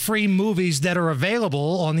looked at the free movies that are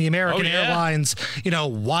available on the American Airlines,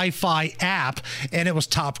 Wi-Fi app, and it was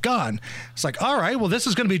Top Gun. It's like, all right, well, this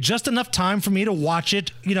is going to be just enough time for me to watch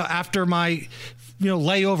it, after my,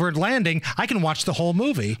 layover and landing. I can watch the whole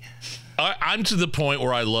movie. I'm to the point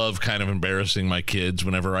where I love kind of embarrassing my kids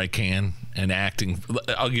whenever I can and acting.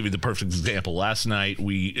 I'll give you the perfect example. Last night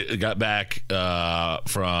we got back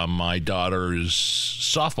from my daughter's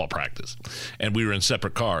softball practice, and we were in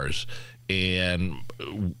separate cars, and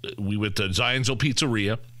we went to Zionsville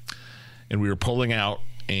Pizzeria, and we were pulling out.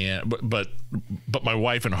 But my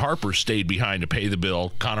wife and Harper stayed behind to pay the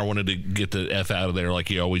bill. Connor wanted to get the F out of there like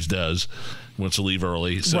he always does. Wants to leave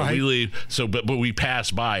early, so we leave. So, but we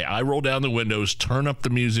pass by. I roll down the windows, turn up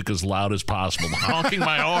the music as loud as possible, honking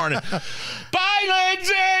my horn. Bye,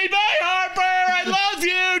 Lindsay. Bye, Harper. I love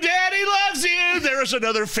you. Daddy loves you. There's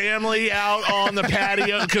another family out on the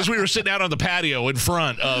patio, because we were sitting out on the patio in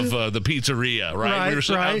front of the pizzeria. Right, we were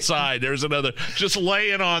sitting outside. There's another just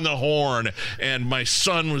laying on the horn, and my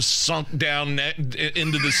son was sunk down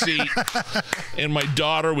into the seat, and my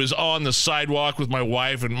daughter was on the sidewalk with my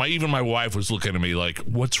wife, and even my wife was looking at me like,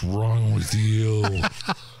 what's wrong with you?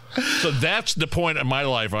 So that's the point in my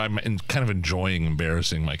life. I'm kind of enjoying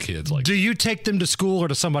embarrassing my kids. Like, do you take them to school, or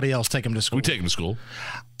does somebody else take them to school? We take them to school.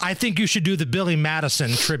 I think you should do the Billy Madison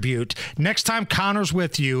tribute. Next time Connor's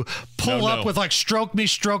with you, pull up with like Stroke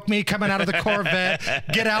Me coming out of the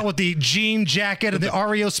Corvette, get out with the jean jacket and the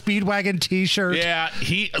REO Speedwagon t-shirt. Yeah,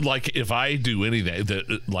 if I do anything,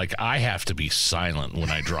 I have to be silent when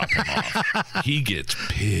I drop him off. He gets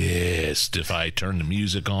pissed if I turn the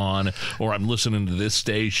music on, or I'm listening to this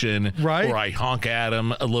station, or I honk at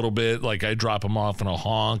him a little bit, like I drop him off in a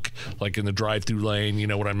honk, like in the drive-through lane, you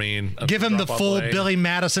know what I mean? Give him the full lane. Billy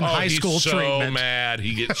Madison high school treatment. He's so mad.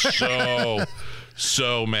 He gets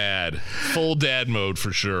so mad. Full dad mode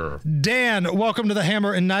for sure. Dan, welcome to the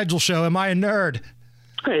Hammer and Nigel show. Am I a nerd?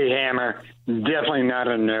 Hey, Hammer. Definitely not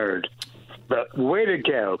a nerd. But way to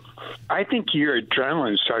go. I think your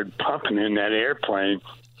adrenaline started pumping in that airplane.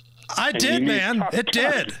 I did, man. It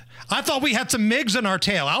did. I thought we had some MiGs in our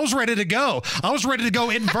tail. I was ready to go. I was ready to go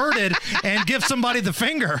inverted and give somebody the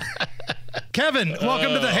finger. Kevin,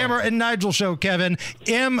 welcome to the Hammer and Nigel show, Kevin.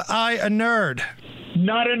 Am I a nerd?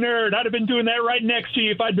 Not a nerd. I'd have been doing that right next to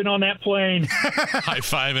you if I'd been on that plane.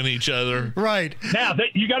 High-fiving each other. Right. Now,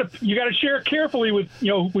 you got to share carefully with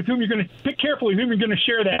whom you're going to pick carefully whom you're going to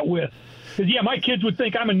share that with. Because, my kids would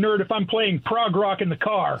think I'm a nerd if I'm playing prog rock in the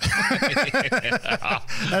car.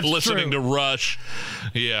 Listening to Rush.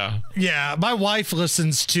 Yeah. Yeah, my wife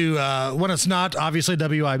listens to, when it's not obviously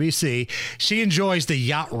WIBC, she enjoys the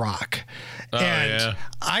yacht rock. And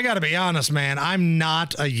I got to be honest, man, I'm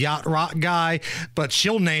not a yacht rock guy, but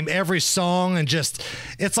she'll name every song and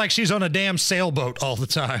it's like she's on a damn sailboat all the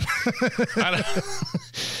time.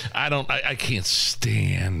 I can't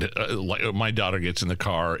stand, like my daughter gets in the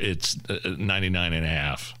car, it's 99 and a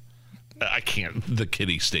half. I can't. The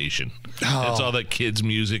kiddie station. It's all that kids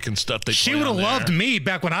music and stuff. She would have loved me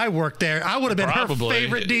back when I worked there. I would have been her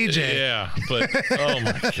favorite DJ. Yeah, but oh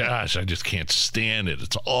my gosh, I just can't stand it.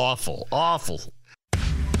 It's awful, awful.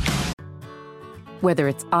 Whether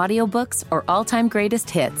it's audiobooks or all-time greatest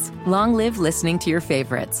hits, long live listening to your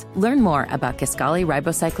favorites. Learn more about Kisqali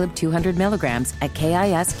Ribociclib 200 milligrams at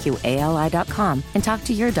KISQALI.com and talk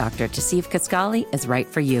to your doctor to see if Kisqali is right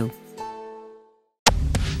for you.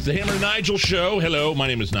 The Hammer and Nigel show. Hello, my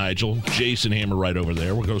name is Nigel. Jason Hammer right over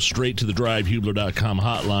there. We'll go straight to the drivehubler.com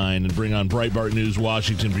hotline and bring on Breitbart News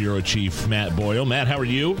Washington Bureau Chief Matt Boyle. Matt, how are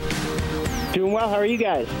you? Doing well. How are you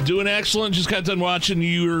guys? Doing excellent. Just got done watching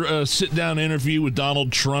your sit-down interview with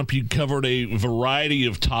Donald Trump. You covered a variety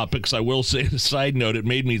of topics. I will say, as a side note, it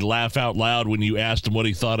made me laugh out loud when you asked him what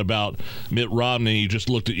he thought about Mitt Romney. He just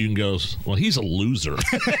looked at you and goes, well, he's a loser.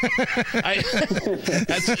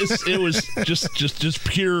 It was just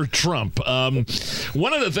pure Trump. One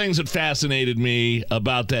of the things that fascinated me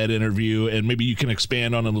about that interview, and maybe you can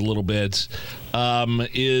expand on it a little bit,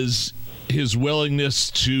 is his willingness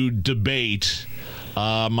to debate.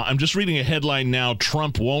 I'm just reading a headline now.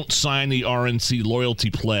 Trump won't sign the RNC loyalty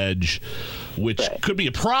pledge, which could be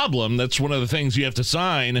a problem. That's one of the things you have to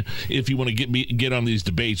sign if you want to get on these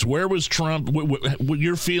debates. Where was Trump? What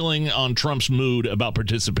your feeling on Trump's mood about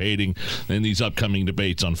participating in these upcoming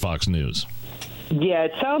debates on Fox News? Yeah,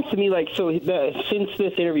 it sounds to me like since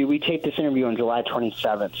this interview, we taped this interview on July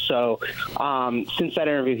 27th. So since that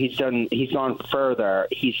interview, he's gone further.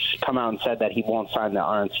 He's come out and said that he won't sign the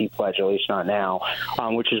RNC pledge, at least not now,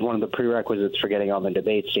 which is one of the prerequisites for getting on the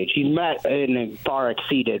debate stage. He's met and far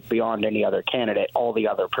exceeded beyond any other candidate all the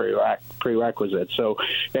other prerequisites. So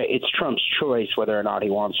it's Trump's choice whether or not he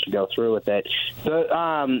wants to go through with it.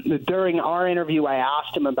 During our interview, I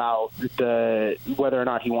asked him about whether or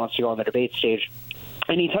not he wants to go on the debate stage.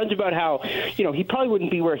 And he talks about how, he probably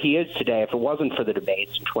wouldn't be where he is today if it wasn't for the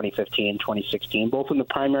debates in 2015, 2016, both in the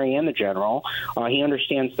primary and the general. He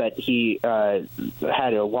understands that he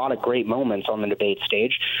had a lot of great moments on the debate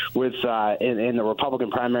stage with in the Republican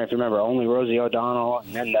primary. If you remember, only Rosie O'Donnell,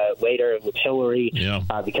 and then later with Hillary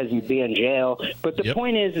because he'd be in jail. But the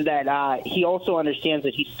point is that he also understands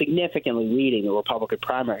that he's significantly leading the Republican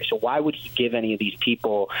primary. So why would he give any of these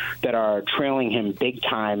people that are trailing him big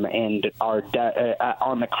time and are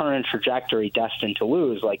on the current trajectory destined to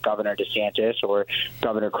lose, like Governor DeSantis or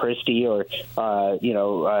Governor Christie or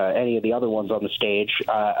any of the other ones on the stage,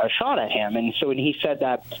 a shot at him? And so when he said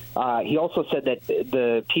that, he also said that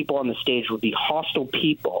the people on the stage would be hostile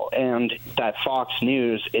people and that Fox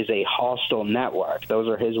News is a hostile network. Those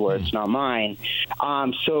are his words, not mine.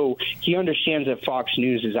 So he understands that Fox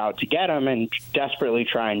News is out to get him and desperately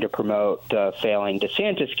trying to promote the failing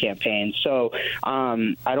DeSantis campaign. So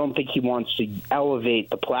I don't think he wants to elevate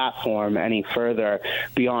the platform any further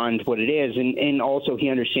beyond what it is. And also he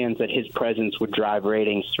understands that his presence would drive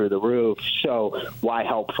ratings through the roof. So why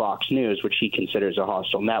help Fox News, which he considers a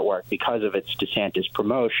hostile network because of its DeSantis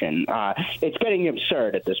promotion? It's getting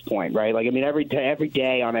absurd at this point, right? Like, I mean, every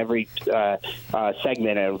day on every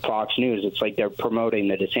segment of Fox News, it's like they're promoting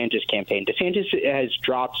the DeSantis campaign. DeSantis has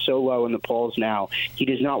dropped so low in the polls now, he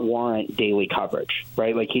does not warrant daily coverage,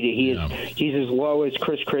 right? Like he's as low as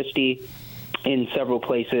Chris Christie in several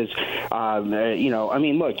places.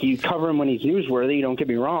 Look, you cover him when he's newsworthy, don't get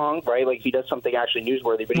me wrong, right? Like, he does something actually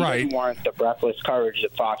newsworthy, but he doesn't warrant the breathless coverage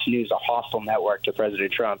that Fox News, a hostile network to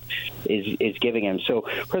President Trump, is giving him. So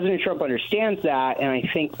President Trump understands that, and I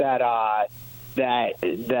think that that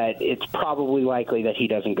it's probably likely that he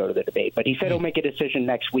doesn't go to the debate. But he said he'll make a decision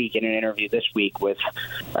next week in an interview this week with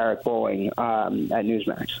Eric Bolling at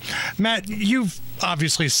Newsmax. Matt, you've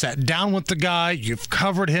obviously sat down with the guy. You've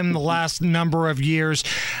covered him the last number of years.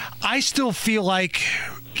 I still feel like,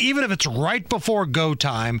 even if it's right before go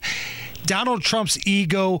time, Donald Trump's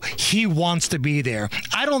ego, he wants to be there.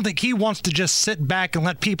 I don't think he wants to just sit back and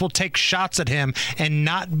let people take shots at him and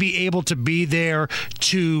not be able to be there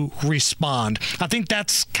to respond. I think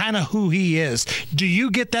that's kind of who he is. Do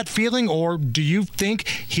you get that feeling, or do you think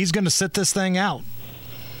he's going to sit this thing out?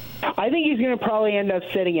 I think he's going to probably end up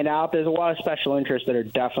sitting it out. There's a lot of special interests that are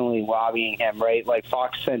definitely lobbying him, right? Like,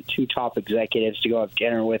 Fox sent 2 top executives to go have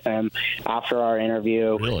dinner with him after our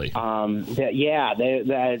interview. Really?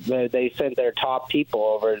 They sent their top people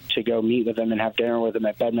over to go meet with him and have dinner with him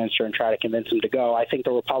at Bedminster and try to convince him to go. I think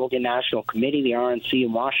the Republican National Committee, the RNC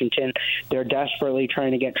in Washington, they're desperately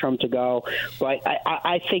trying to get Trump to go. But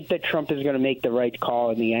I think that Trump is going to make the right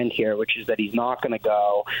call in the end here, which is that he's not going to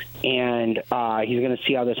go, and he's going to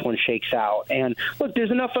see how this one shakes out. And look,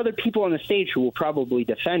 there's enough other people on the stage who will probably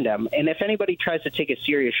defend him. And if anybody tries to take a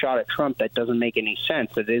serious shot at Trump that doesn't make any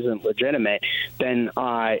sense, that isn't legitimate, then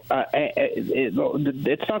it's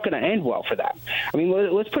not going to end well for them. I mean,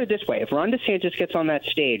 let's put it this way. If Ron DeSantis gets on that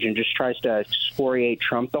stage and just tries to excoriate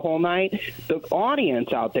Trump the whole night, the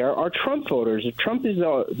audience out there are Trump voters. If Trump is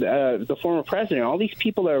the former president, all these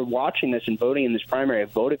people that are watching this and voting in this primary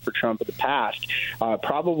have voted for Trump in the past,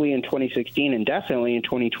 probably in 2016 and definitely in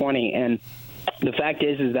 2020. And the fact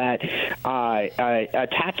is that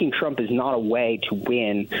attacking Trump is not a way to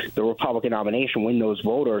win the Republican nomination, win those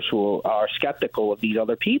voters who are skeptical of these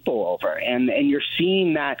other people over. And you're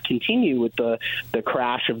seeing that continue with the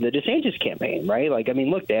crash of the DeSantis campaign, right? Like, I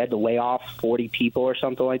mean, look, they had to lay off 40 people or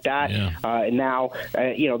something like that. Yeah. And now,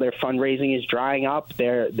 their fundraising is drying up.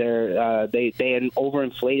 They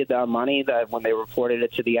overinflated the money that when they reported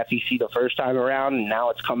it to the FEC the first time around, and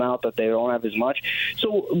now it's come out that they don't have as much.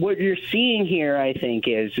 So what you're seeing here, I think,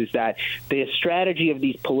 is that the strategy of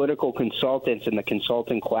these political consultants and the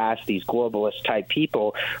consultant class, these globalist type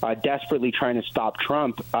people, desperately trying to stop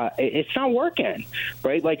Trump, it's not working,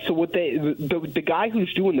 right? Like, so what the guy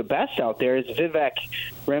who's doing the best out there is Vivek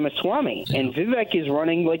Ramaswamy, and Vivek is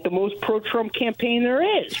running like the most pro-Trump campaign there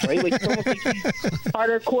is, right? Like, it's almost like he's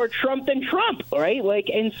harder core Trump than Trump, right? Like,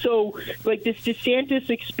 and so like this DeSantis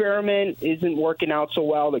experiment isn't working out so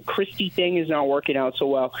well. The Christie thing is not working out so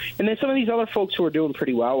well, and then some of these other folks who are doing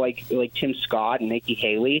pretty well, like Tim Scott and Nikki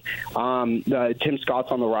Haley. Tim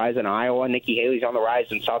Scott's on the rise in Iowa. Nikki Haley's on the rise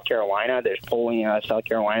in South Carolina. There's polling in South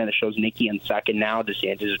Carolina that shows Nikki in second now.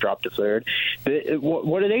 DeSantis has dropped to third.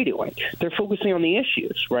 What are they doing? They're focusing on the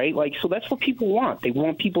issues, right? Like, so that's what people want. They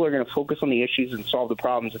want people who are going to focus on the issues and solve the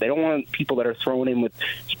problems. They don't want people that are thrown in with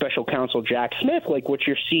special counsel Jack Smith, like what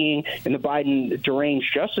you're seeing in the Biden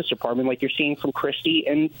deranged Justice Department, like you're seeing from Christie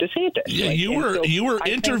and DeSantis. Yeah, right? you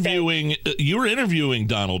were interviewing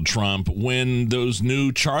Donald Trump when those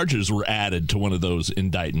new charges were added to one of those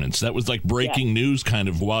indictments. That was like breaking news kind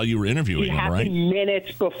of while you were interviewing him, right?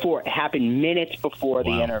 It happened minutes before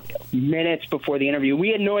the interview. Minutes before the interview. We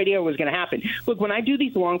had no idea what was going to happen. Look, when I do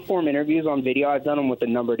these long-form interviews on video, I've done them with a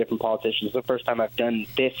number of different politicians. It's the first time I've done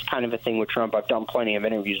this kind of a thing with Trump. I've done plenty of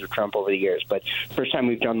interviews with Trump over the years, but first time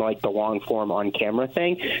we've done like the long-form on-camera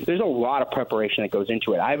thing. There's a lot of preparation that goes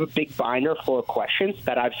into it. I have a big binder full of questions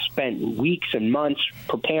that I've spent weeks and months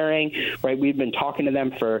preparing, right? We've been talking to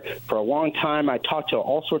them for a long time. I talk to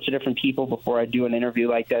all sorts of different people before I do an interview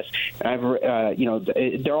like this. And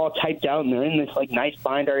I've, they're all typed out and they're in this like nice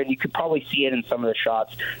binder, and you could probably see it in some of the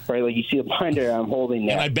shots, right? Like you see the binder I'm holding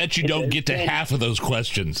there. And I bet you don't get to half of those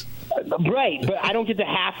questions. Right, but I don't get to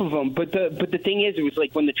half of them. But the thing is, it was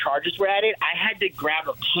like when the charges were added, I had to grab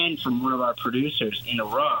a pen from one of our producers in the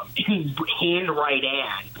room and handwrite in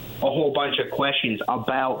a whole bunch of questions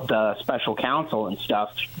about the special counsel and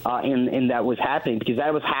stuff, and that was happening because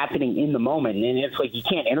that was happening in the moment. And it's like you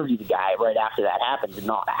can't interview the guy right after that happens and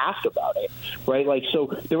not ask about it, right? Like,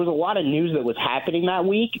 so there was a lot of news that was happening that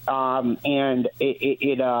week, and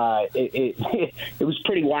it was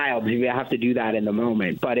pretty wild to have to do that in the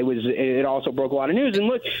moment. But it also broke a lot of news. And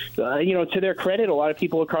look, to their credit, a lot of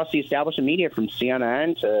people across the establishment media, from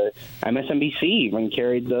CNN to MSNBC, even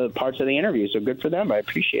carried the parts of the interview. So good for them. I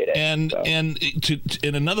appreciate it. And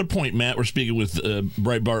another point, Matt, we're speaking with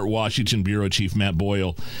Breitbart Washington bureau chief Matt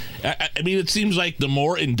Boyle. I mean, it seems like the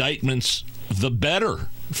more indictments, the better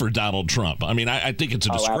for Donald Trump. I mean, I think it's a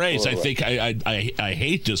disgrace. I think I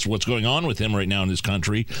hate just what's going on with him right now in this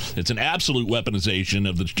country. It's an absolute weaponization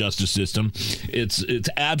of the justice system. It's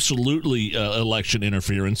absolutely election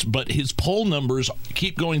interference. But his poll numbers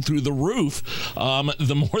keep going through the roof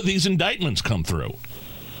the more these indictments come through.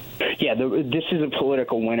 Yeah, this is a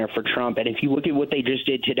political winner for Trump. And if you look at what they just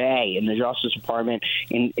did today in the Justice Department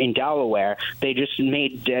in Delaware, they just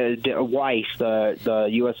made Weiss, the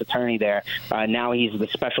U.S. attorney there, now he's the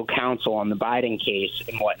special counsel on the Biden case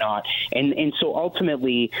and whatnot. And so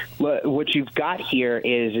ultimately, what you've got here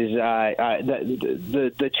is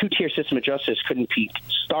the two-tier system of justice couldn't be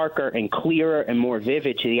starker and clearer and more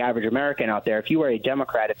vivid to the average American out there. If you are a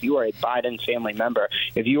Democrat, if you are a Biden family member,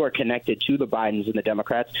 if you are connected to the Bidens and the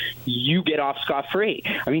Democrats, you get off scot-free.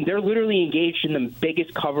 I mean, they're literally engaged in the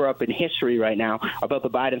biggest cover-up in history right now about the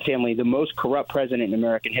Biden family, the most corrupt president in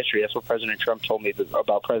American history. That's what President Trump told me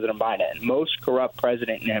about President Biden. Most corrupt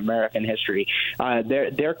president in American history.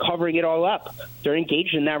 They're covering it all up. They're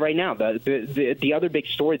engaged in that right now. The other big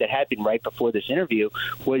story that happened right before this interview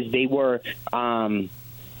was they were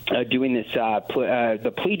doing this,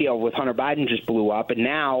 the plea deal with Hunter Biden just blew up, and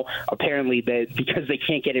now apparently because they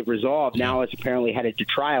can't get it resolved, now it's apparently headed to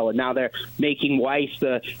trial, and now they're making Weiss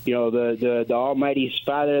the Almighty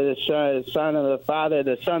Father, the Son of the Father,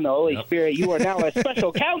 the Son, the Holy Spirit. You are now a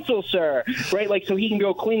special counsel, sir, right? Like, so he can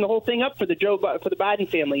go clean the whole thing up for the Biden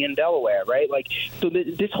family in Delaware, right? Like, so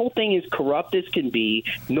this whole thing is corrupt as can be.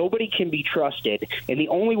 Nobody can be trusted, and the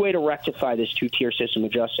only way to rectify this two-tier system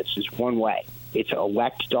of justice is one way. It's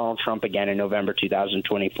elect Donald Trump again in November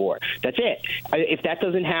 2024. That's it. If that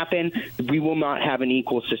doesn't happen, we will not have an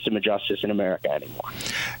equal system of justice in America anymore.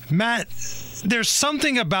 Matt, there's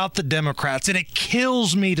something about the Democrats, and it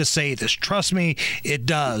kills me to say this. Trust me, it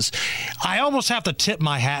does. I almost have to tip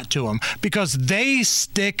my hat to them because they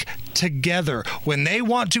stick together. When they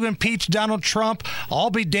want to impeach Donald Trump, I'll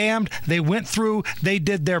be damned, they went through, they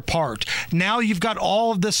did their part. Now you've got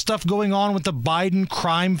all of this stuff going on with the Biden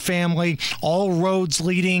crime family, all roads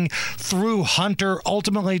leading through Hunter,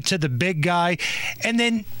 ultimately to the big guy, and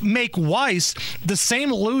then make Weiss, the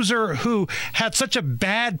same loser who had such a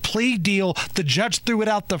bad plea deal The judge threw it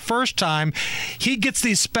out the first time. He gets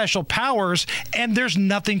these special powers, and there's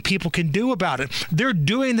nothing people can do about it. They're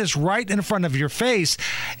doing this right in front of your face,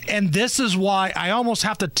 and this is why I almost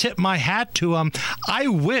have to tip my hat to them. I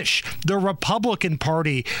wish the Republican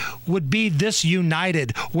Party would be this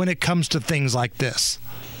united when it comes to things like this.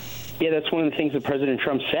 Yeah, that's one of the things that President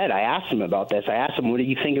Trump said. I asked him about this. I asked him, what do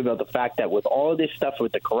you think about the fact that with all of this stuff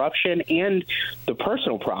with the corruption and the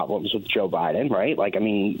personal problems with Joe Biden, right? Like, I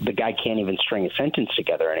mean, the guy can't even string a sentence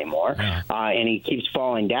together anymore. Yeah. And he keeps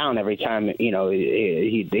falling down every time, you know,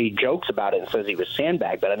 he jokes about it and says he was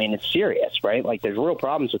sandbagged. But, I mean, it's serious, right? Like, there's real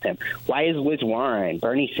problems with him. Why is Liz Warren,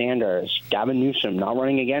 Bernie Sanders, Gavin Newsom not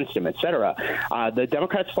running against him, et cetera? The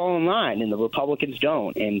Democrats fall in line and the Republicans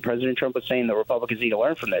don't. And President Trump was saying the Republicans need to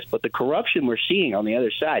learn from this. But the corruption we're seeing on the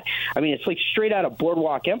other side, I mean, it's like straight out of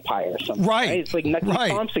Boardwalk Empire or something. Right. It's like Nucky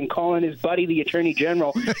Thompson calling his buddy, the Attorney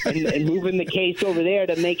General, and moving the case over there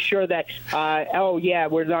to make sure that,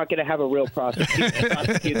 we're not going to have a real prosecute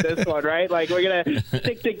this one, right? Like, we're going to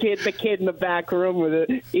stick the kid in the back room with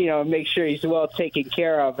it, you know, make sure he's well taken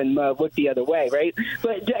care of and look the other way, right?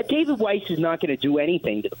 But David Weiss is not going to do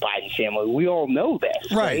anything to the Biden family. We all know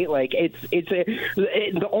this, right? Like,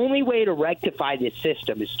 the only way to rectify this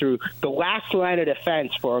system is through the last line of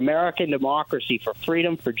defense for American democracy, for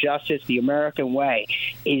freedom, for justice, the American way,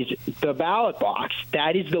 is the ballot box.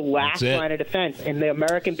 That is the last line of defense, and the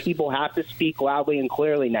American people have to speak loudly and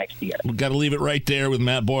clearly next year. We've got to leave it right there with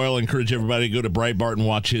Matt Boyle. I encourage everybody to go to Breitbart and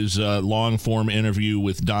watch his long-form interview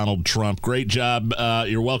with Donald Trump. Great job.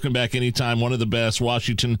 You're welcome back anytime. One of the best.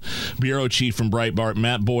 Washington Bureau Chief from Breitbart,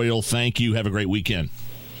 Matt Boyle, thank you. Have a great weekend.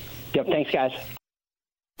 Yep, thanks, guys.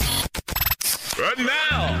 And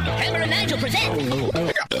now, Hammer and Nigel present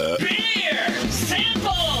beer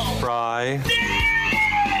sample. Fry.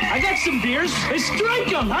 I got some beers. Let's drink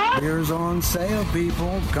them, huh? Beer's on sale,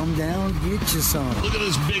 people. Come down, get you some. Look at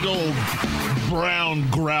this big old brown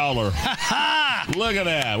growler. Look at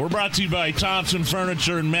that. We're brought to you by Thompson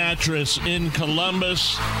Furniture and Mattress in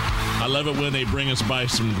Columbus. I love it when they bring us by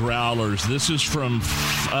some growlers. This is from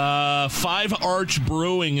Five Arch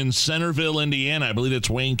Brewing in Centerville, Indiana. I believe that's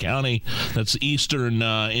Wayne County. That's eastern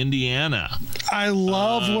Indiana. I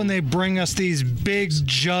love when they bring us these big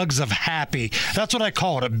jugs of Happy. That's what I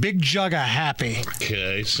call it, a big jug of Happy.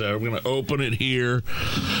 Okay, so we're going to open it here.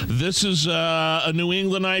 This is a New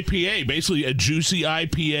England IPA, basically a juicy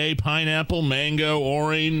IPA, pineapple, mango,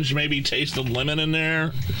 orange, maybe taste of lemon in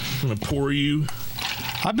there. I'm going to pour you.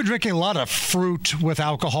 I've been drinking a lot of fruit with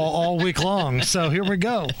alcohol all week long, so here we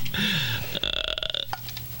go.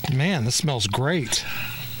 Man, this smells great.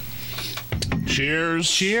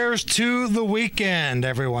 Cheers. Cheers to the weekend,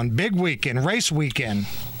 everyone. Big weekend, race weekend.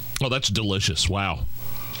 Oh, that's delicious. Wow.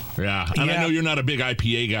 Yeah. And I know you're not a big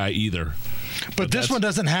IPA guy either. But this one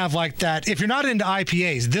doesn't have like that. If you're not into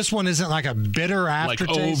IPAs, this one isn't like a bitter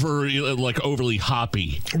aftertaste. Like overly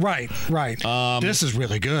hoppy. Right. This is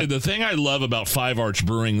really good. The thing I love about Five Arch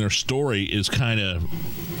Brewing, their story is kind of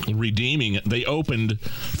redeeming. They opened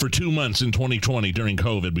for 2 months in 2020 during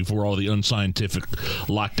COVID before all the unscientific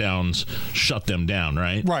lockdowns shut them down,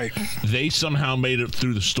 right? Right. They somehow made it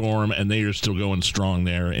through the storm, and they are still going strong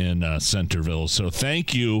there in Centerville. So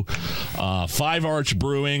thank you, Five Arch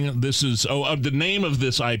Brewing. This is... the name of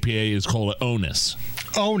this IPA is called Onus.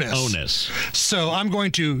 So I'm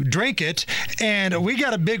going to drink it, and we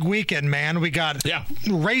got a big weekend, man. We got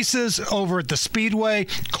races over at the Speedway,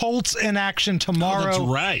 Colts in action tomorrow. Oh, that's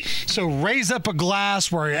right. So raise up a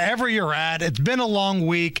glass wherever you're at. It's been a long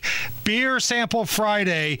week. Beer Sample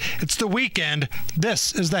Friday. It's the weekend.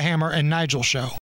 This is the Hammer and Nigel Show.